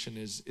distinction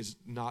is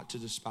not to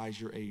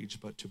despise your age,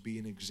 but to be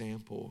an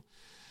example.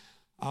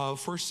 1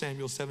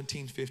 Samuel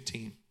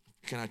 17:15.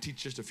 Can I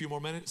teach just a few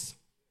more minutes?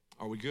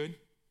 Are we good?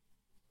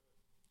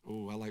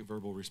 Oh, I like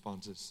verbal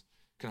responses.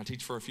 Can I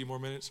teach for a few more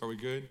minutes? Are we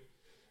good?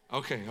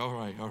 Okay, all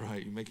right.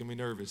 You're making me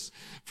nervous.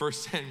 1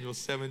 Samuel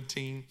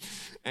 17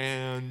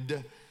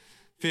 and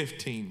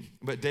 15.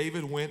 But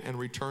David went and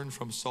returned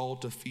from Saul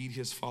to feed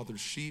his father's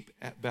sheep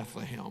at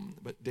Bethlehem.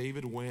 But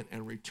David went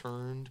and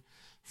returned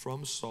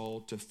from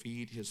Saul to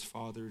feed his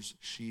father's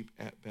sheep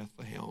at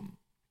Bethlehem.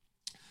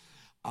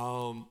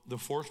 The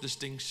fourth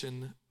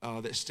distinction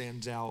that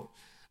stands out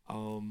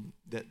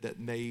that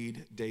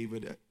made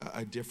David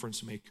a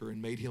difference maker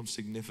and made him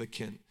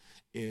significant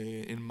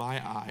in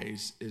my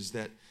eyes is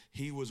that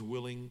he was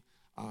willing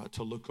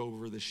to look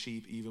over the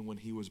sheep even when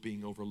he was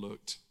being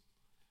overlooked.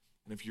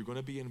 And if you're going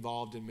to be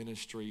involved in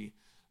ministry,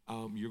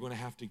 you're going to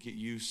have to get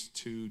used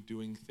to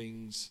doing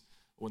things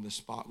when the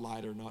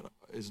spotlight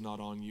is not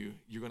on you.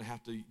 You're going to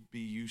have to be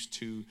used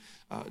to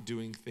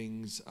doing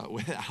things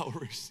without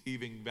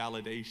receiving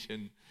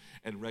validation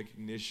and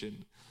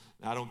recognition.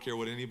 I don't care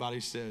what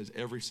anybody says.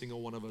 Every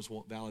single one of us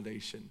want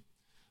validation.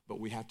 But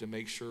we have to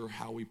make sure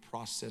how we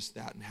process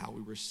that and how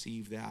we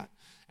receive that.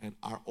 And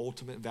our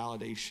ultimate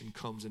validation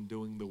comes in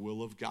doing the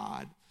will of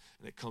God.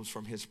 And it comes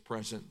from his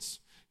presence.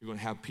 You're going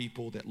to have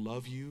people that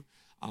love you.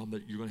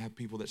 That you're going to have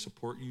people that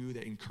support you,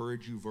 that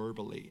encourage you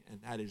verbally, and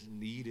that is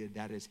needed,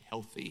 that is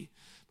healthy.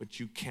 But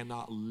you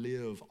cannot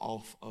live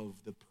off of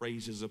the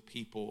praises of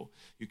people.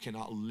 You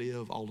cannot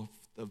live off of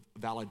the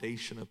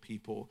validation of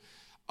people.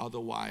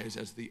 Otherwise,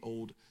 as the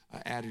old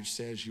adage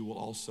says, you will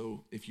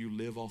also, if you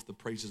live off the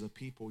praises of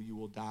people, you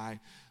will die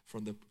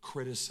from the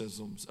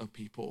criticisms of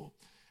people.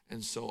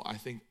 And so I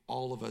think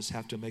all of us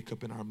have to make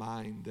up in our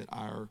mind that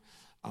our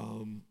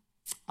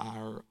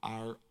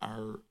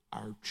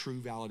true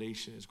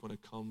validation is going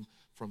to come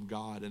from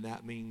God, and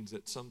that means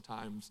that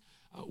sometimes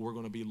we're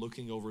going to be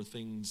looking over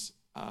things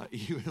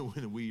even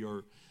when we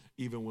are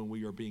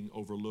being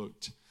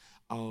overlooked.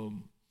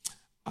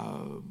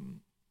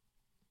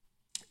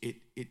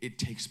 It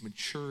takes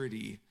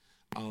maturity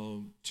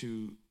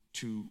to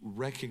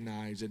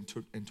recognize and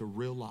to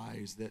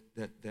realize that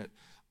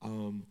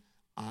I'm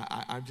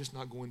just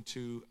not going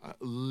to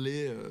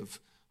live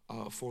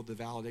for the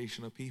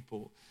validation of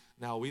people.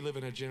 Now, we live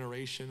in a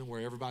generation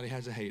where everybody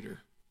has a hater.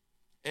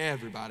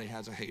 Everybody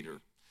has a hater.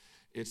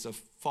 It's a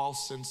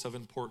false sense of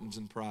importance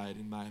and pride,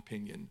 in my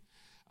opinion,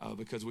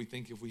 because we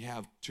think if we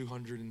have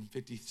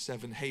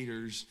 257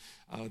 haters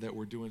that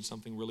we're doing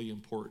something really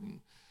important.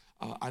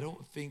 I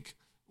don't think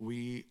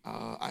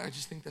I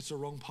just think that's a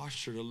wrong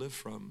posture to live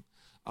from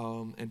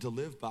and to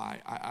live by.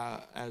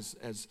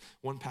 As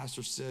one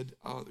pastor said,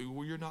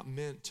 we're not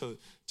meant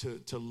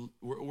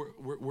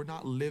we're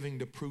not living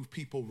to prove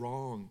people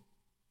wrong.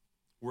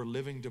 We're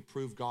living to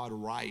prove God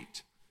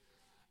right.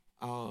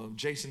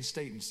 Jason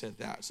Staten said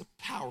that. It's a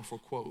powerful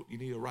quote. You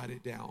need to write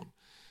it down.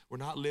 We're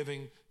not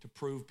living to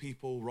prove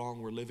people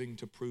wrong. We're living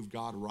to prove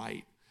God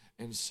right.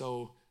 And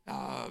so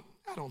I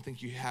don't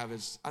think we have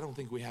as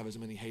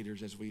many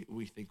haters as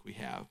we think we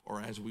have,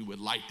 or as we would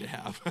like to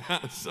have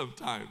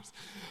sometimes.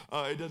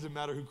 It doesn't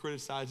matter who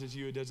criticizes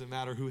you. It doesn't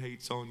matter who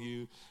hates on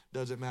you. It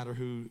doesn't matter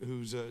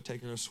who's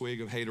taking a swig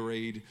of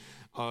haterade.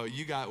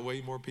 You got way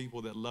more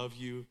people that love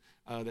you,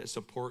 that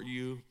support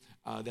you,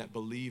 that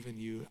believe in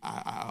you.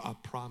 I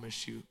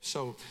promise you.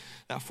 So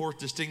that fourth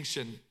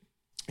distinction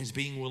is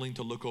being willing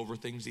to look over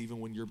things even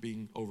when you're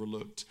being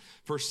overlooked.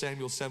 1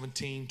 Samuel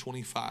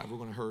 17:25. We're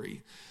going to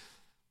hurry.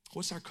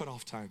 What's our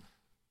cutoff time?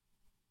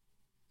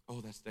 Oh,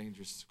 that's a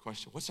dangerous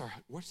question. What's our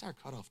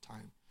cutoff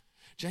time?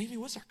 Jamie,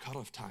 what's our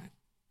cutoff time?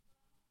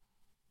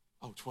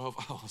 Oh, 12.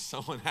 Oh,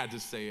 someone had to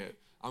say it.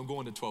 I'm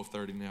going to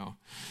 12:30 now.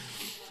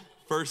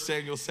 1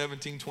 Samuel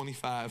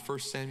 17:25. 1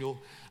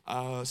 Samuel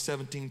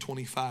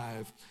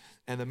 17:25.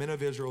 And the men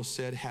of Israel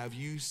said, have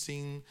you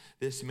seen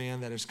this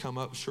man that has come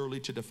up? Surely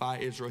to defy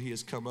Israel he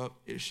has come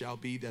up. It shall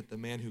be that the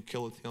man who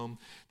killeth him,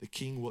 the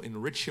king will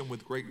enrich him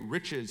with great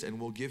riches and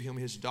will give him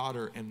his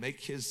daughter and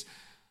make his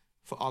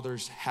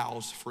father's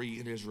house free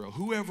in Israel.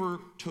 Whoever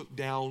took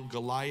down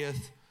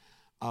Goliath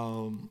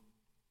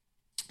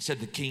said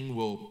the king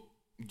will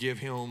give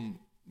him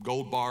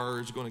gold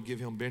bars, going to give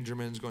him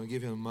Benjamins, going to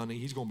give him money.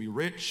 He's going to be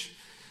rich.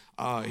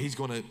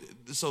 Whoever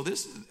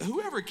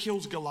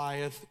kills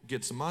Goliath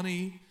gets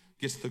money,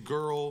 gets the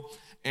girl,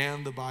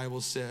 and the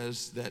Bible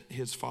says that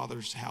his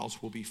father's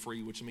house will be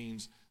free, which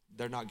means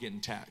they're not getting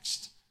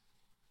taxed.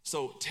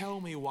 So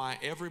tell me why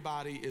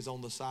everybody is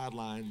on the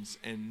sidelines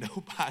and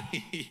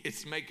nobody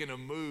is making a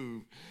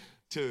move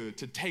to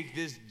take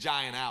this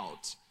giant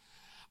out.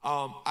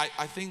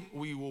 I think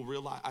you will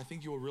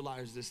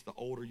realize this the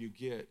older you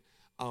get.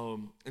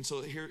 And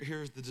so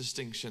here's the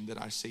distinction that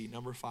I see.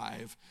 Number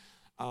 5,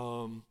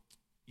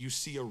 you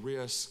see a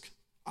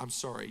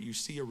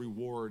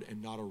reward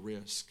and not a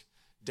risk.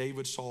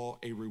 David saw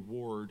a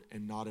reward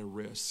and not a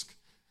risk.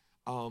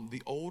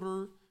 The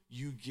older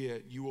you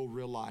get, you will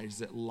realize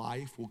that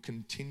life will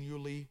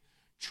continually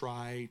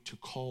try to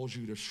cause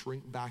you to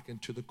shrink back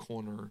into the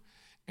corner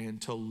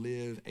and to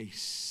live a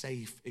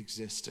safe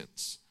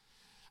existence.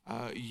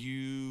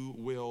 You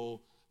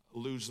will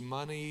lose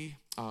money.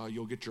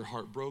 You'll get your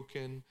heart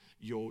broken.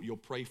 You'll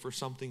pray for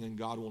something and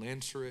God won't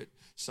answer it.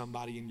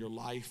 Somebody in your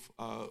life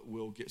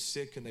will get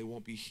sick and they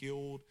won't be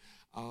healed.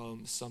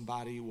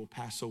 Somebody will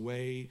pass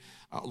away.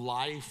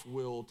 Life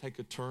will take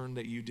a turn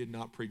that you did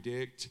not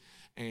predict,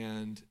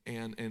 and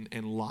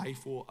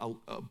life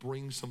will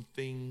bring some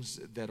things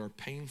that are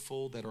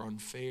painful, that are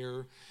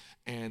unfair,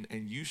 and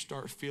you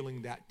start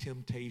feeling that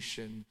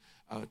temptation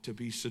to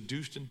be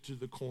seduced into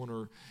the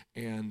corner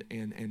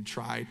and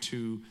try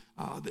to,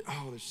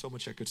 there's so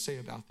much I could say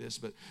about this,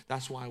 but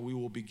that's why we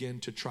will begin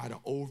to try to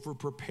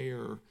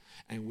over-prepare,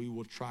 and we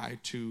will try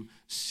to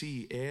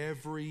see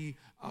every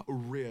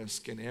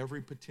risk and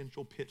every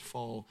potential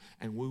pitfall,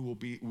 and we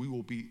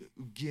will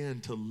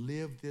begin to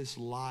live this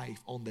life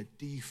on the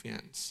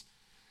defense.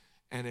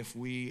 And if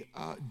we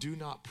do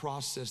not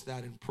process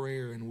that in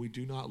prayer, and we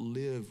do not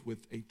live with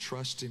a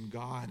trust in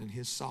God and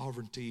His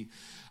sovereignty,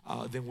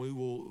 then we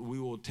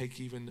will take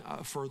even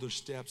further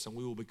steps, and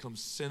we will become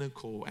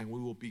cynical, and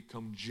we will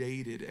become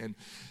jaded, and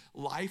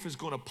life is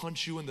going to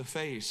punch you in the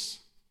face.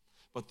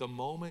 But the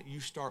moment you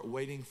start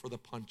waiting for the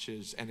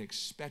punches and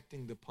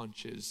expecting the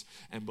punches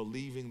and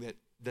believing that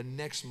the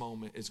next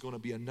moment is going to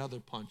be another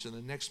punch, and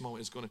the next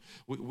moment is going to,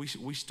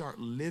 we start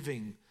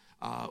living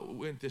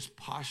with this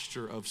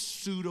posture of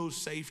pseudo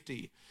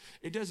safety.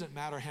 It doesn't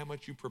matter how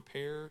much you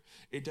prepare.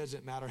 It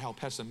doesn't matter how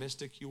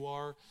pessimistic you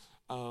are.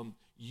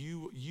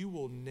 You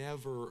will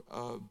never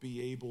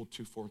be able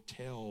to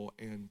foretell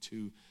and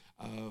to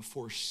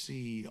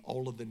foresee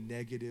all of the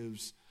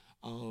negatives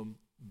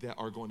that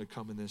are going to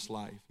come in this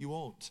life. You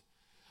won't.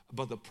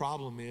 But the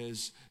problem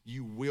is,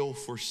 you will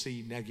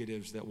foresee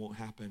negatives that won't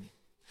happen,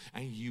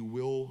 and you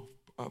will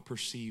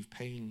perceive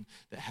pain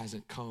that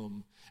hasn't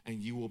come, and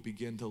you will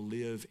begin to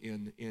live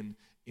in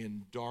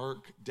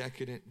dark,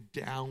 decadent,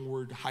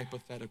 downward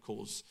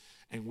hypotheticals,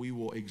 and we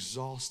will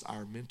exhaust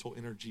our mental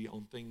energy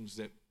on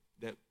things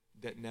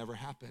that never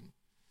happen.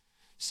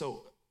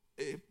 So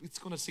it's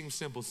going to seem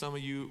simple. Some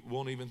of you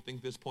won't even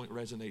think this point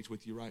resonates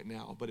with you right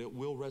now, but it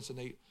will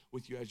resonate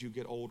with you as you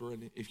get older,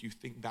 and if you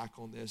think back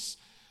on this.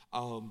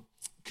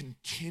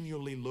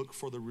 Continually look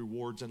for the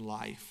rewards in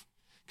life.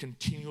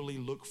 Continually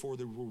look for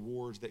the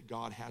rewards that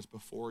God has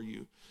before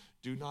you.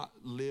 Do not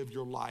live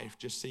your life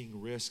just seeing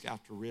risk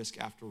after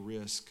risk after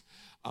risk.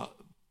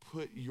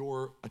 Put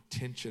your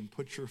attention,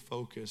 put your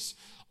focus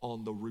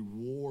on the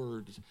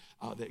reward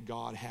that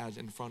God has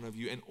in front of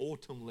you. And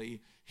ultimately,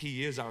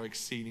 He is our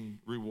exceeding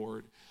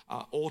reward.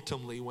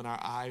 Ultimately, when our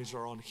eyes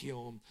are on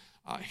Him,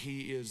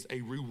 He is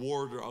a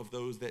rewarder of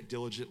those that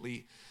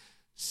diligently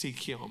seek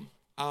Him.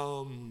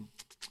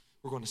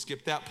 We're going to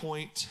skip that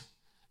point.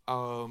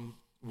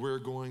 We're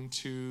going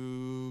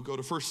to go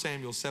to 1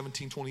 Samuel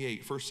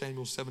 17:28. 1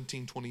 Samuel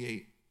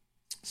 17:28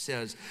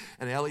 says,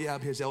 and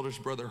Eliab, his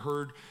eldest brother,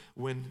 heard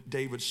when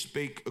David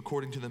spake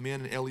according to the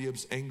men, and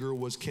Eliab's anger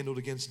was kindled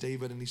against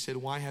David. And he said,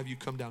 why have you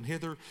come down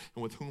hither?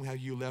 And with whom have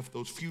you left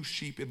those few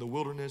sheep in the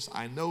wilderness?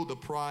 I know the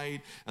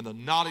pride and the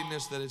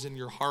naughtiness that is in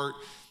your heart,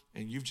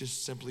 and you've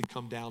just simply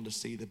come down to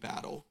see the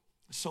battle.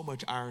 So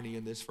much irony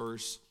in this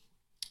verse.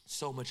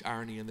 So much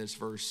irony in this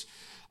verse.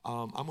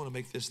 I'm going to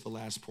make this the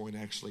last point,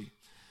 actually.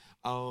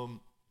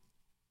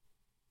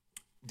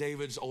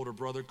 David's older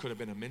brother could have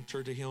been a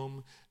mentor to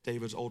him.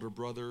 David's older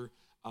brother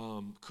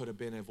could have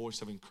been a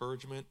voice of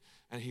encouragement.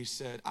 And he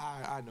said,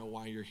 I know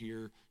why you're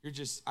here.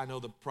 I know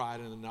the pride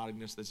and the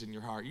naughtiness that's in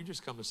your heart. You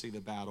just come to see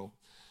the battle.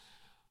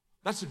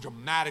 That's a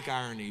dramatic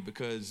irony,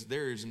 because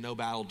there is no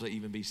battle to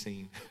even be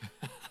seen.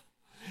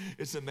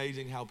 It's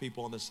amazing how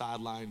people on the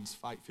sidelines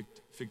fight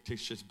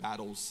fictitious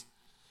battles.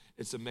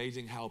 It's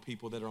amazing how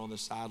people that are on the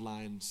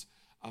sidelines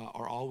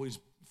are always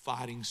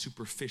fighting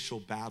superficial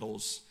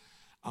battles.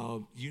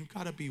 You've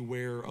got to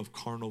beware of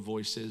carnal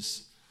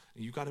voices.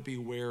 You've got to be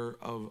aware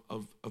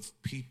of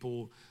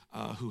people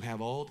who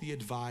have all the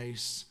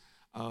advice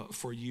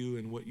for you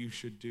and what you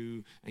should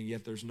do, and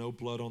yet there's no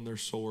blood on their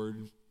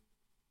sword.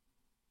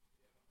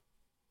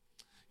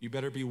 You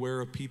better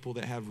beware of people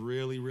that have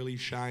really, really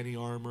shiny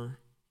armor,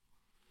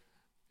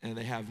 and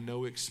they have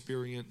no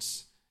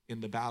experience in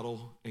the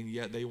battle, and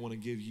yet they want to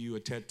give you a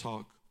TED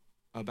Talk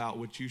about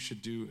what you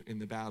should do in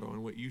the battle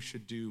and what you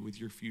should do with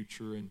your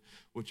future. And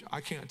which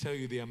I can't tell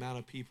you the amount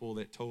of people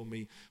that told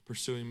me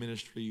pursuing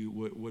ministry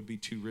would be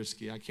too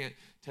risky. I can't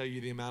tell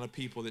you the amount of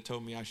people that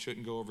told me I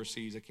shouldn't go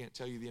overseas. I can't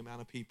tell you the amount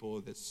of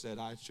people that said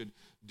I should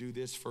do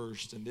this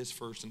first and this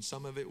first. And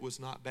some of it was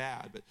not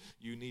bad, but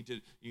you need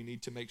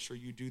to make sure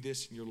you do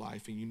this in your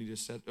life, and you need to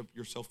set up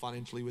yourself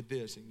financially with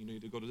this, and you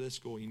need to go to this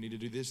school, and you need to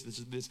do this, this,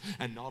 and this.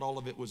 And not all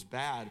of it was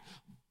bad,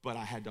 but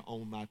I had to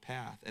own my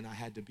path, and I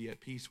had to be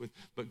at peace with,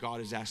 but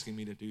God is asking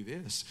me to do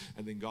this,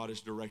 and then God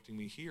is directing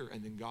me here,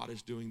 and then God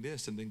is doing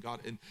this, and then God,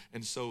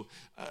 and so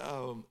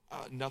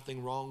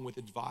nothing wrong with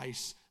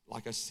advice,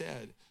 like I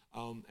said,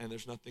 and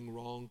there's nothing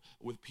wrong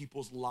with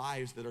people's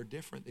lives that are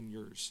different than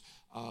yours.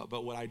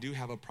 But what I do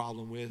have a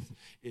problem with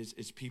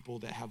is people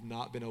that have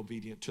not been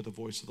obedient to the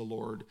voice of the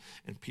Lord,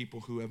 and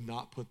people who have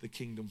not put the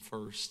kingdom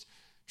first,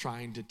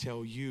 trying to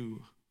tell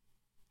you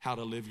how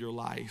to live your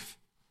life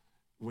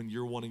when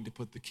you're wanting to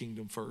put the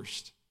kingdom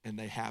first. and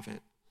they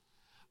haven't.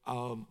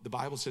 The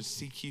Bible says,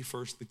 seek ye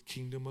first the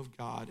kingdom of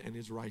God and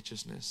his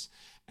righteousness,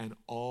 and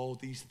all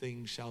these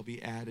things shall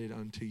be added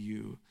unto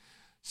you.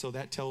 So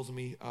that tells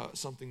me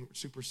something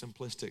super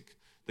simplistic.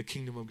 The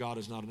kingdom of God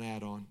is not an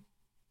add-on.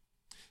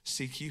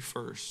 Seek ye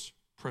first,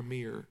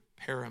 premier,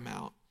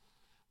 paramount,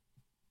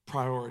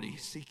 priority.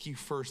 Seek ye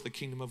first the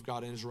kingdom of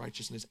God and his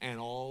righteousness, and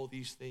all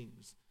these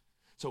things.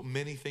 So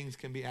many things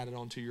can be added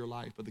onto your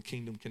life, but the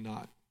kingdom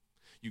cannot.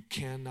 You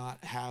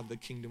cannot have the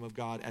kingdom of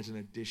God as an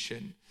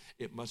addition.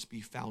 It must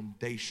be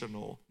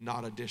foundational,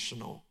 not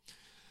additional.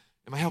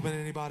 Am I helping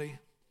anybody?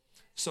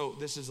 So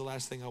this is the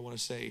last thing I want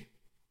to say.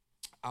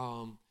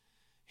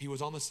 He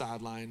was on the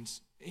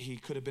sidelines. He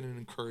could have been an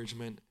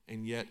encouragement,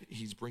 and yet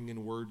he's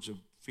bringing words of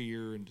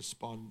fear and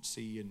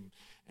despondency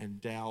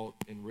and doubt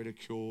and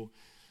ridicule.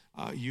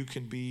 You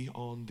can be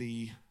on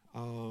the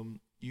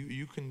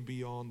you can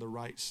be on the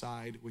right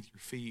side with your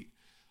feet,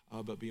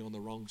 but be on the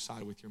wrong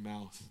side with your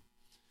mouth.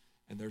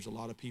 And there's a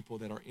lot of people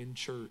that are in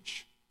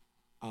church,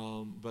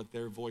 but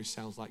their voice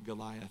sounds like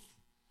Goliath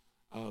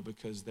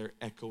because they're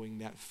echoing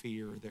that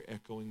fear, they're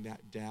echoing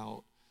that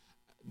doubt.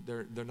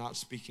 They're not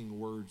speaking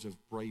words of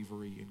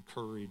bravery and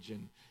courage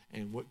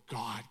and what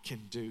God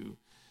can do.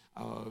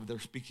 They're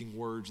speaking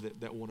words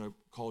that want to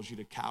cause you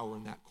to cower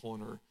in that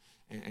corner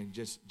and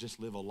just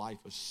live a life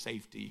of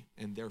safety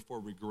and therefore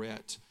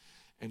regret.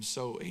 And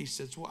so he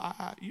says,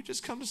 well, you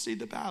just come to see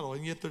the battle,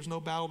 and yet there's no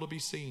battle to be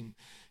seen.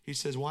 He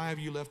says, why have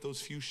you left those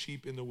few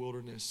sheep in the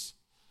wilderness?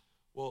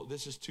 Well,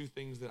 this is two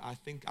things that I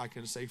think I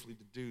can safely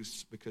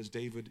deduce, because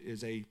David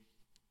is a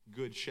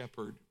good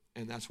shepherd,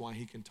 and that's why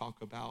he can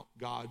talk about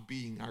God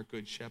being our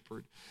good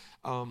shepherd.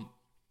 I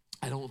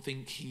don't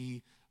think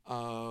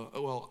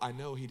I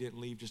know he didn't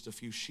leave just a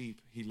few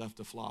sheep. He left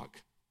a flock.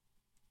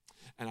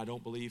 And I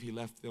don't believe he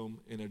left them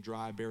in a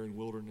dry, barren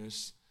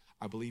wilderness.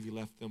 I believe he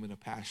left them in a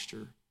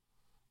pasture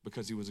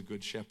because he was a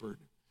good shepherd.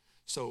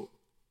 So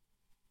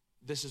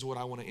this is what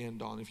I want to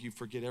end on. If you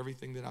forget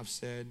everything that I've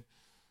said,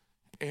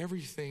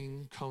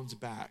 everything comes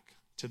back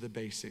to the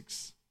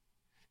basics.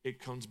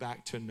 It comes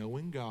back to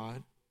knowing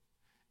God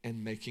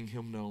and making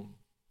him known.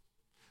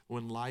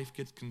 When life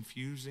gets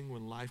confusing,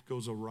 when life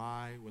goes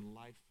awry, when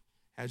life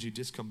has you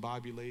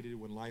discombobulated,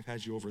 when life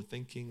has you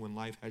overthinking, when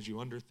life has you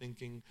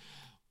underthinking,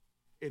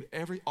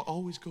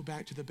 always go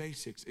back to the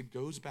basics. It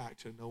goes back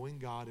to knowing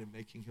God and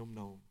making him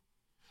known.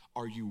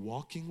 Are you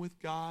walking with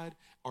God?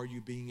 Are you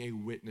being a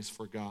witness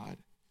for God?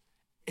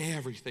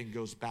 Everything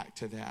goes back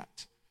to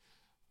that.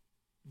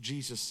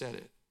 Jesus said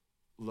it.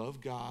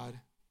 Love God,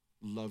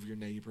 love your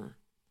neighbor.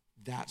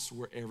 That's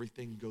where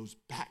everything goes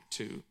back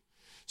to.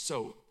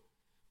 So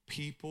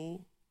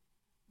people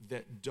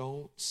that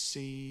don't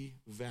see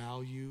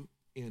value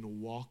in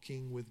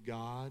walking with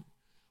God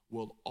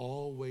will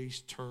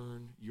always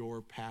turn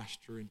your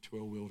pasture into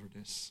a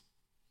wilderness.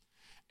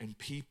 And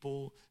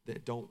people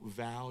that don't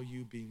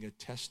value being a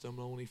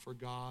testimony for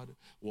God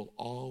will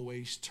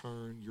always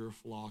turn your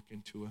flock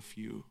into a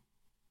few.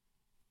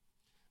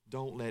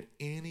 Don't let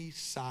any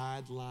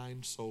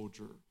sideline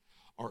soldier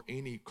or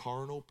any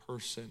carnal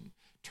person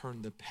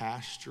turn the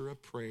pasture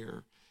of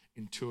prayer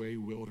into a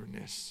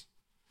wilderness.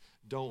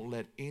 Don't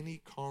let any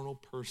carnal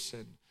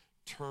person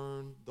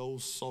turn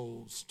those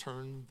souls,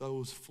 turn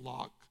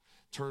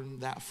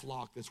that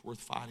flock that's worth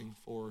fighting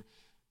for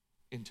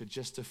into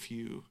just a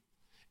few.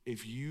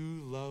 If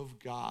you love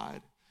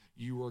God,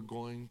 you are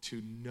going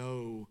to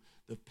know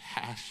the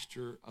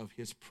pasture of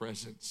his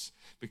presence,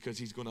 because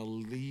he's going to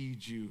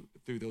lead you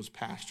through those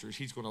pastures.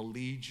 He's going to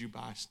lead you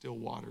by still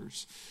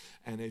waters.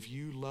 And if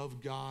you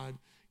love God,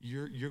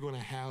 you're going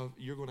to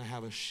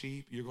have a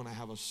sheep, you're going to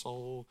have a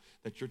soul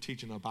that you're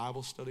teaching a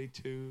Bible study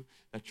to,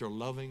 that you're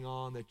loving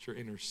on, that you're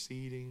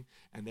interceding,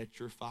 and that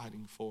you're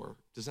fighting for.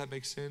 Does that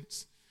make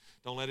sense?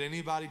 Don't let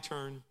anybody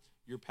turn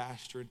your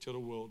pasture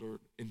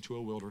into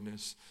a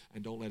wilderness,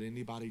 and don't let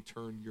anybody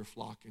turn your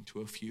flock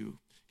into a few.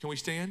 Can we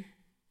stand?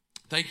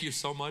 Thank you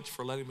so much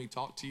for letting me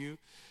talk to you.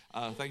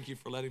 Thank you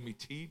for letting me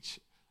teach.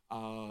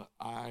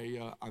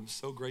 I'm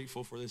so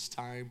grateful for this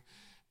time,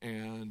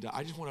 and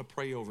I just want to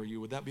pray over you.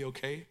 Would that be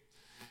okay?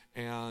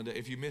 And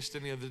if you missed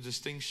any of the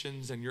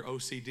distinctions and your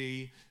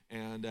OCD,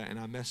 and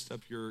I messed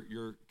up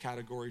your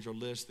categories or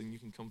lists, then you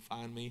can come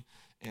find me,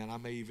 and I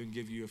may even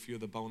give you a few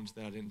of the bones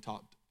that I didn't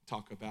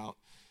talk about.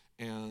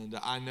 And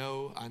I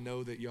know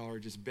that y'all are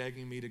just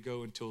begging me to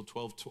go until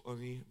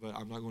 12:20, but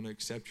I'm not going to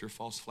accept your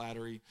false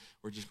flattery.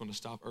 We're just going to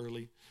stop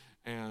early.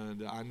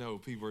 And I know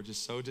people are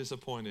just so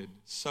disappointed.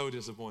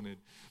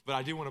 But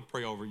I do want to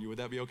pray over you. Would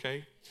that be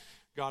okay?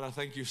 God, I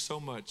thank you so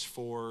much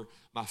for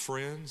my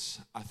friends.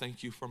 I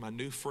thank you for my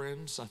new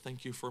friends. I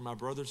thank you for my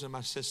brothers and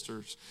my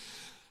sisters.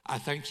 I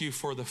thank you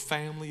for the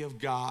family of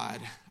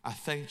God. I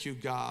thank you,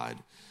 God,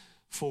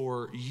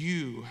 for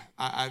you.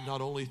 I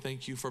not only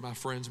thank you for my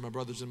friends, my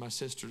brothers and my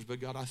sisters, but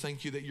God, I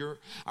thank you that you're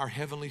our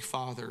Heavenly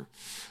Father.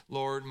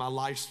 Lord, my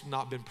life's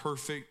not been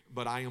perfect,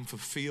 but I am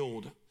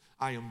fulfilled.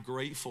 I am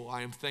grateful.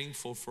 I am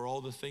thankful for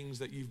all the things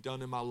that you've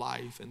done in my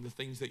life and the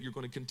things that you're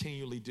going to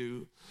continually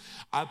do.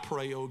 I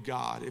pray, oh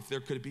God, if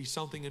there could be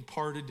something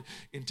imparted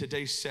in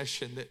today's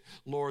session, that,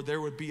 Lord, there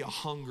would be a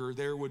hunger,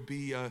 there would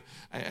be an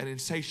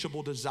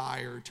insatiable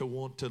desire to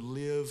want to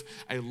live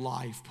a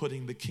life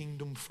putting the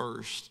kingdom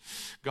first.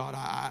 God,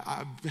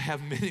 I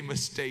have many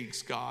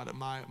mistakes, God.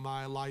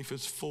 My life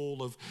is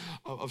full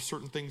of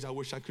certain things I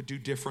wish I could do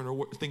different,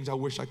 or things I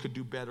wish I could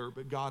do better.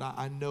 But God,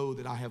 I know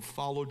that I have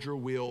followed your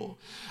will.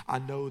 I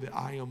know that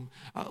I am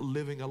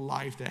living a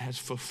life that has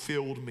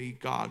fulfilled me,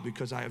 God,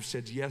 because I have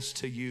said yes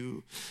to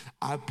you.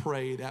 I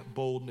pray that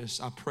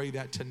boldness, I pray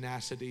that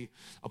tenacity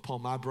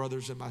upon my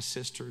brothers and my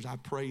sisters. I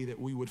pray that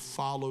we would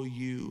follow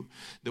you,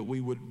 that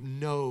we would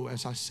know,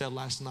 as I said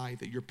last night,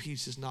 that your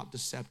peace is not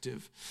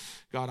deceptive.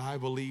 God, I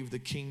believe the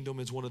kingdom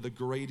is one of the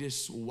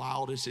greatest,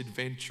 wildest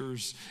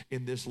adventures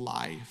in this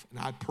life. And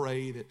I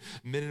pray that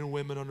men and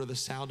women under the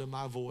sound of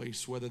my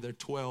voice, whether they're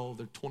 12,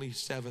 they're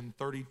 27,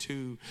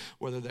 32,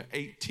 whether they're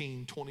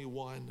 18,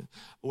 21,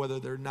 whether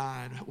they're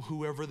 9,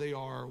 whoever they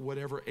are,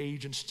 whatever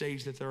age and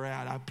stage that they're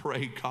at, I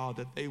pray, God,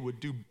 that they would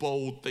do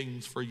bold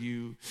things for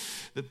you,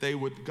 that they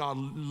would, God,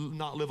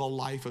 not live a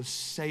life of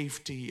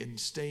safety and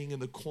staying in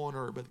the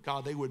corner, but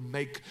God, they would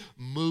make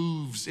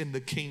moves in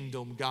the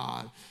kingdom,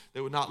 God.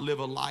 They would not live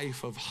a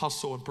life of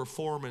hustle and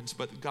performance,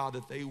 but God,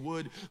 that they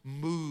would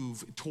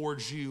move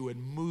towards you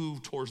and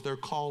move towards their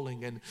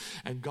calling.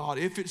 And God,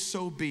 if it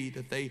so be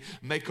that they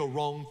make a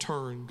wrong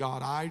turn,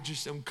 God, I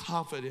just am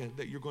confident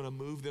that you're going to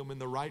move them in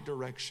the right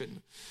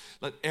direction.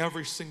 Let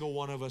every single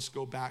one of us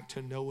go back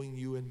to knowing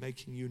you and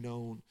making you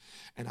known.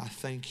 And I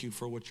thank you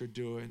for what you're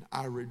doing.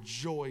 I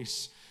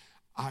rejoice,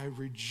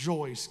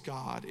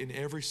 God, in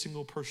every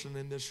single person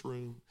in this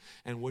room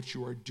and what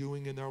you are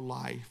doing in their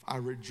life. I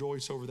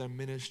rejoice over their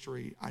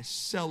ministry. I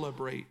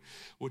celebrate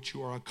what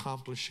you are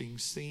accomplishing,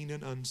 seen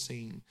and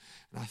unseen.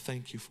 And I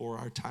thank you for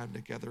our time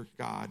together,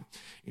 God.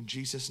 In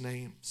Jesus'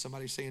 name.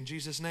 Somebody say, in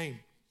Jesus' name.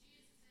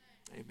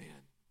 Amen.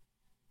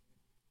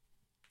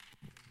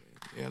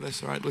 Yeah,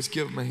 that's all right. Let's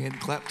give them a hand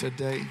clap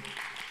today.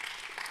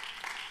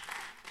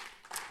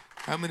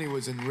 How many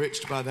was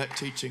enriched by that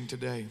teaching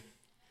today?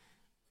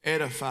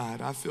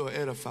 Edified. I feel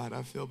edified.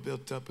 I feel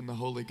built up in the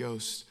Holy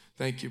Ghost.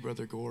 Thank you,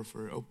 Brother Gore,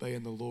 for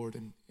obeying the Lord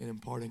and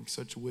imparting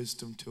such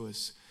wisdom to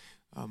us.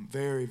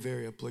 Very,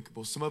 very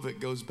applicable. Some of it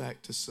goes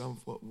back to some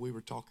of what we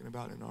were talking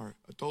about in our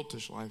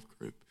adultish life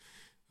group.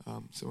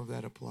 Some of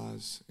that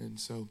applies. And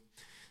so,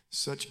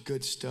 such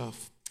good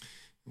stuff.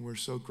 And we're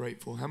so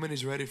grateful. How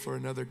many's ready for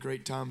another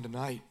great time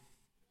tonight?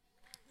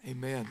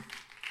 Amen.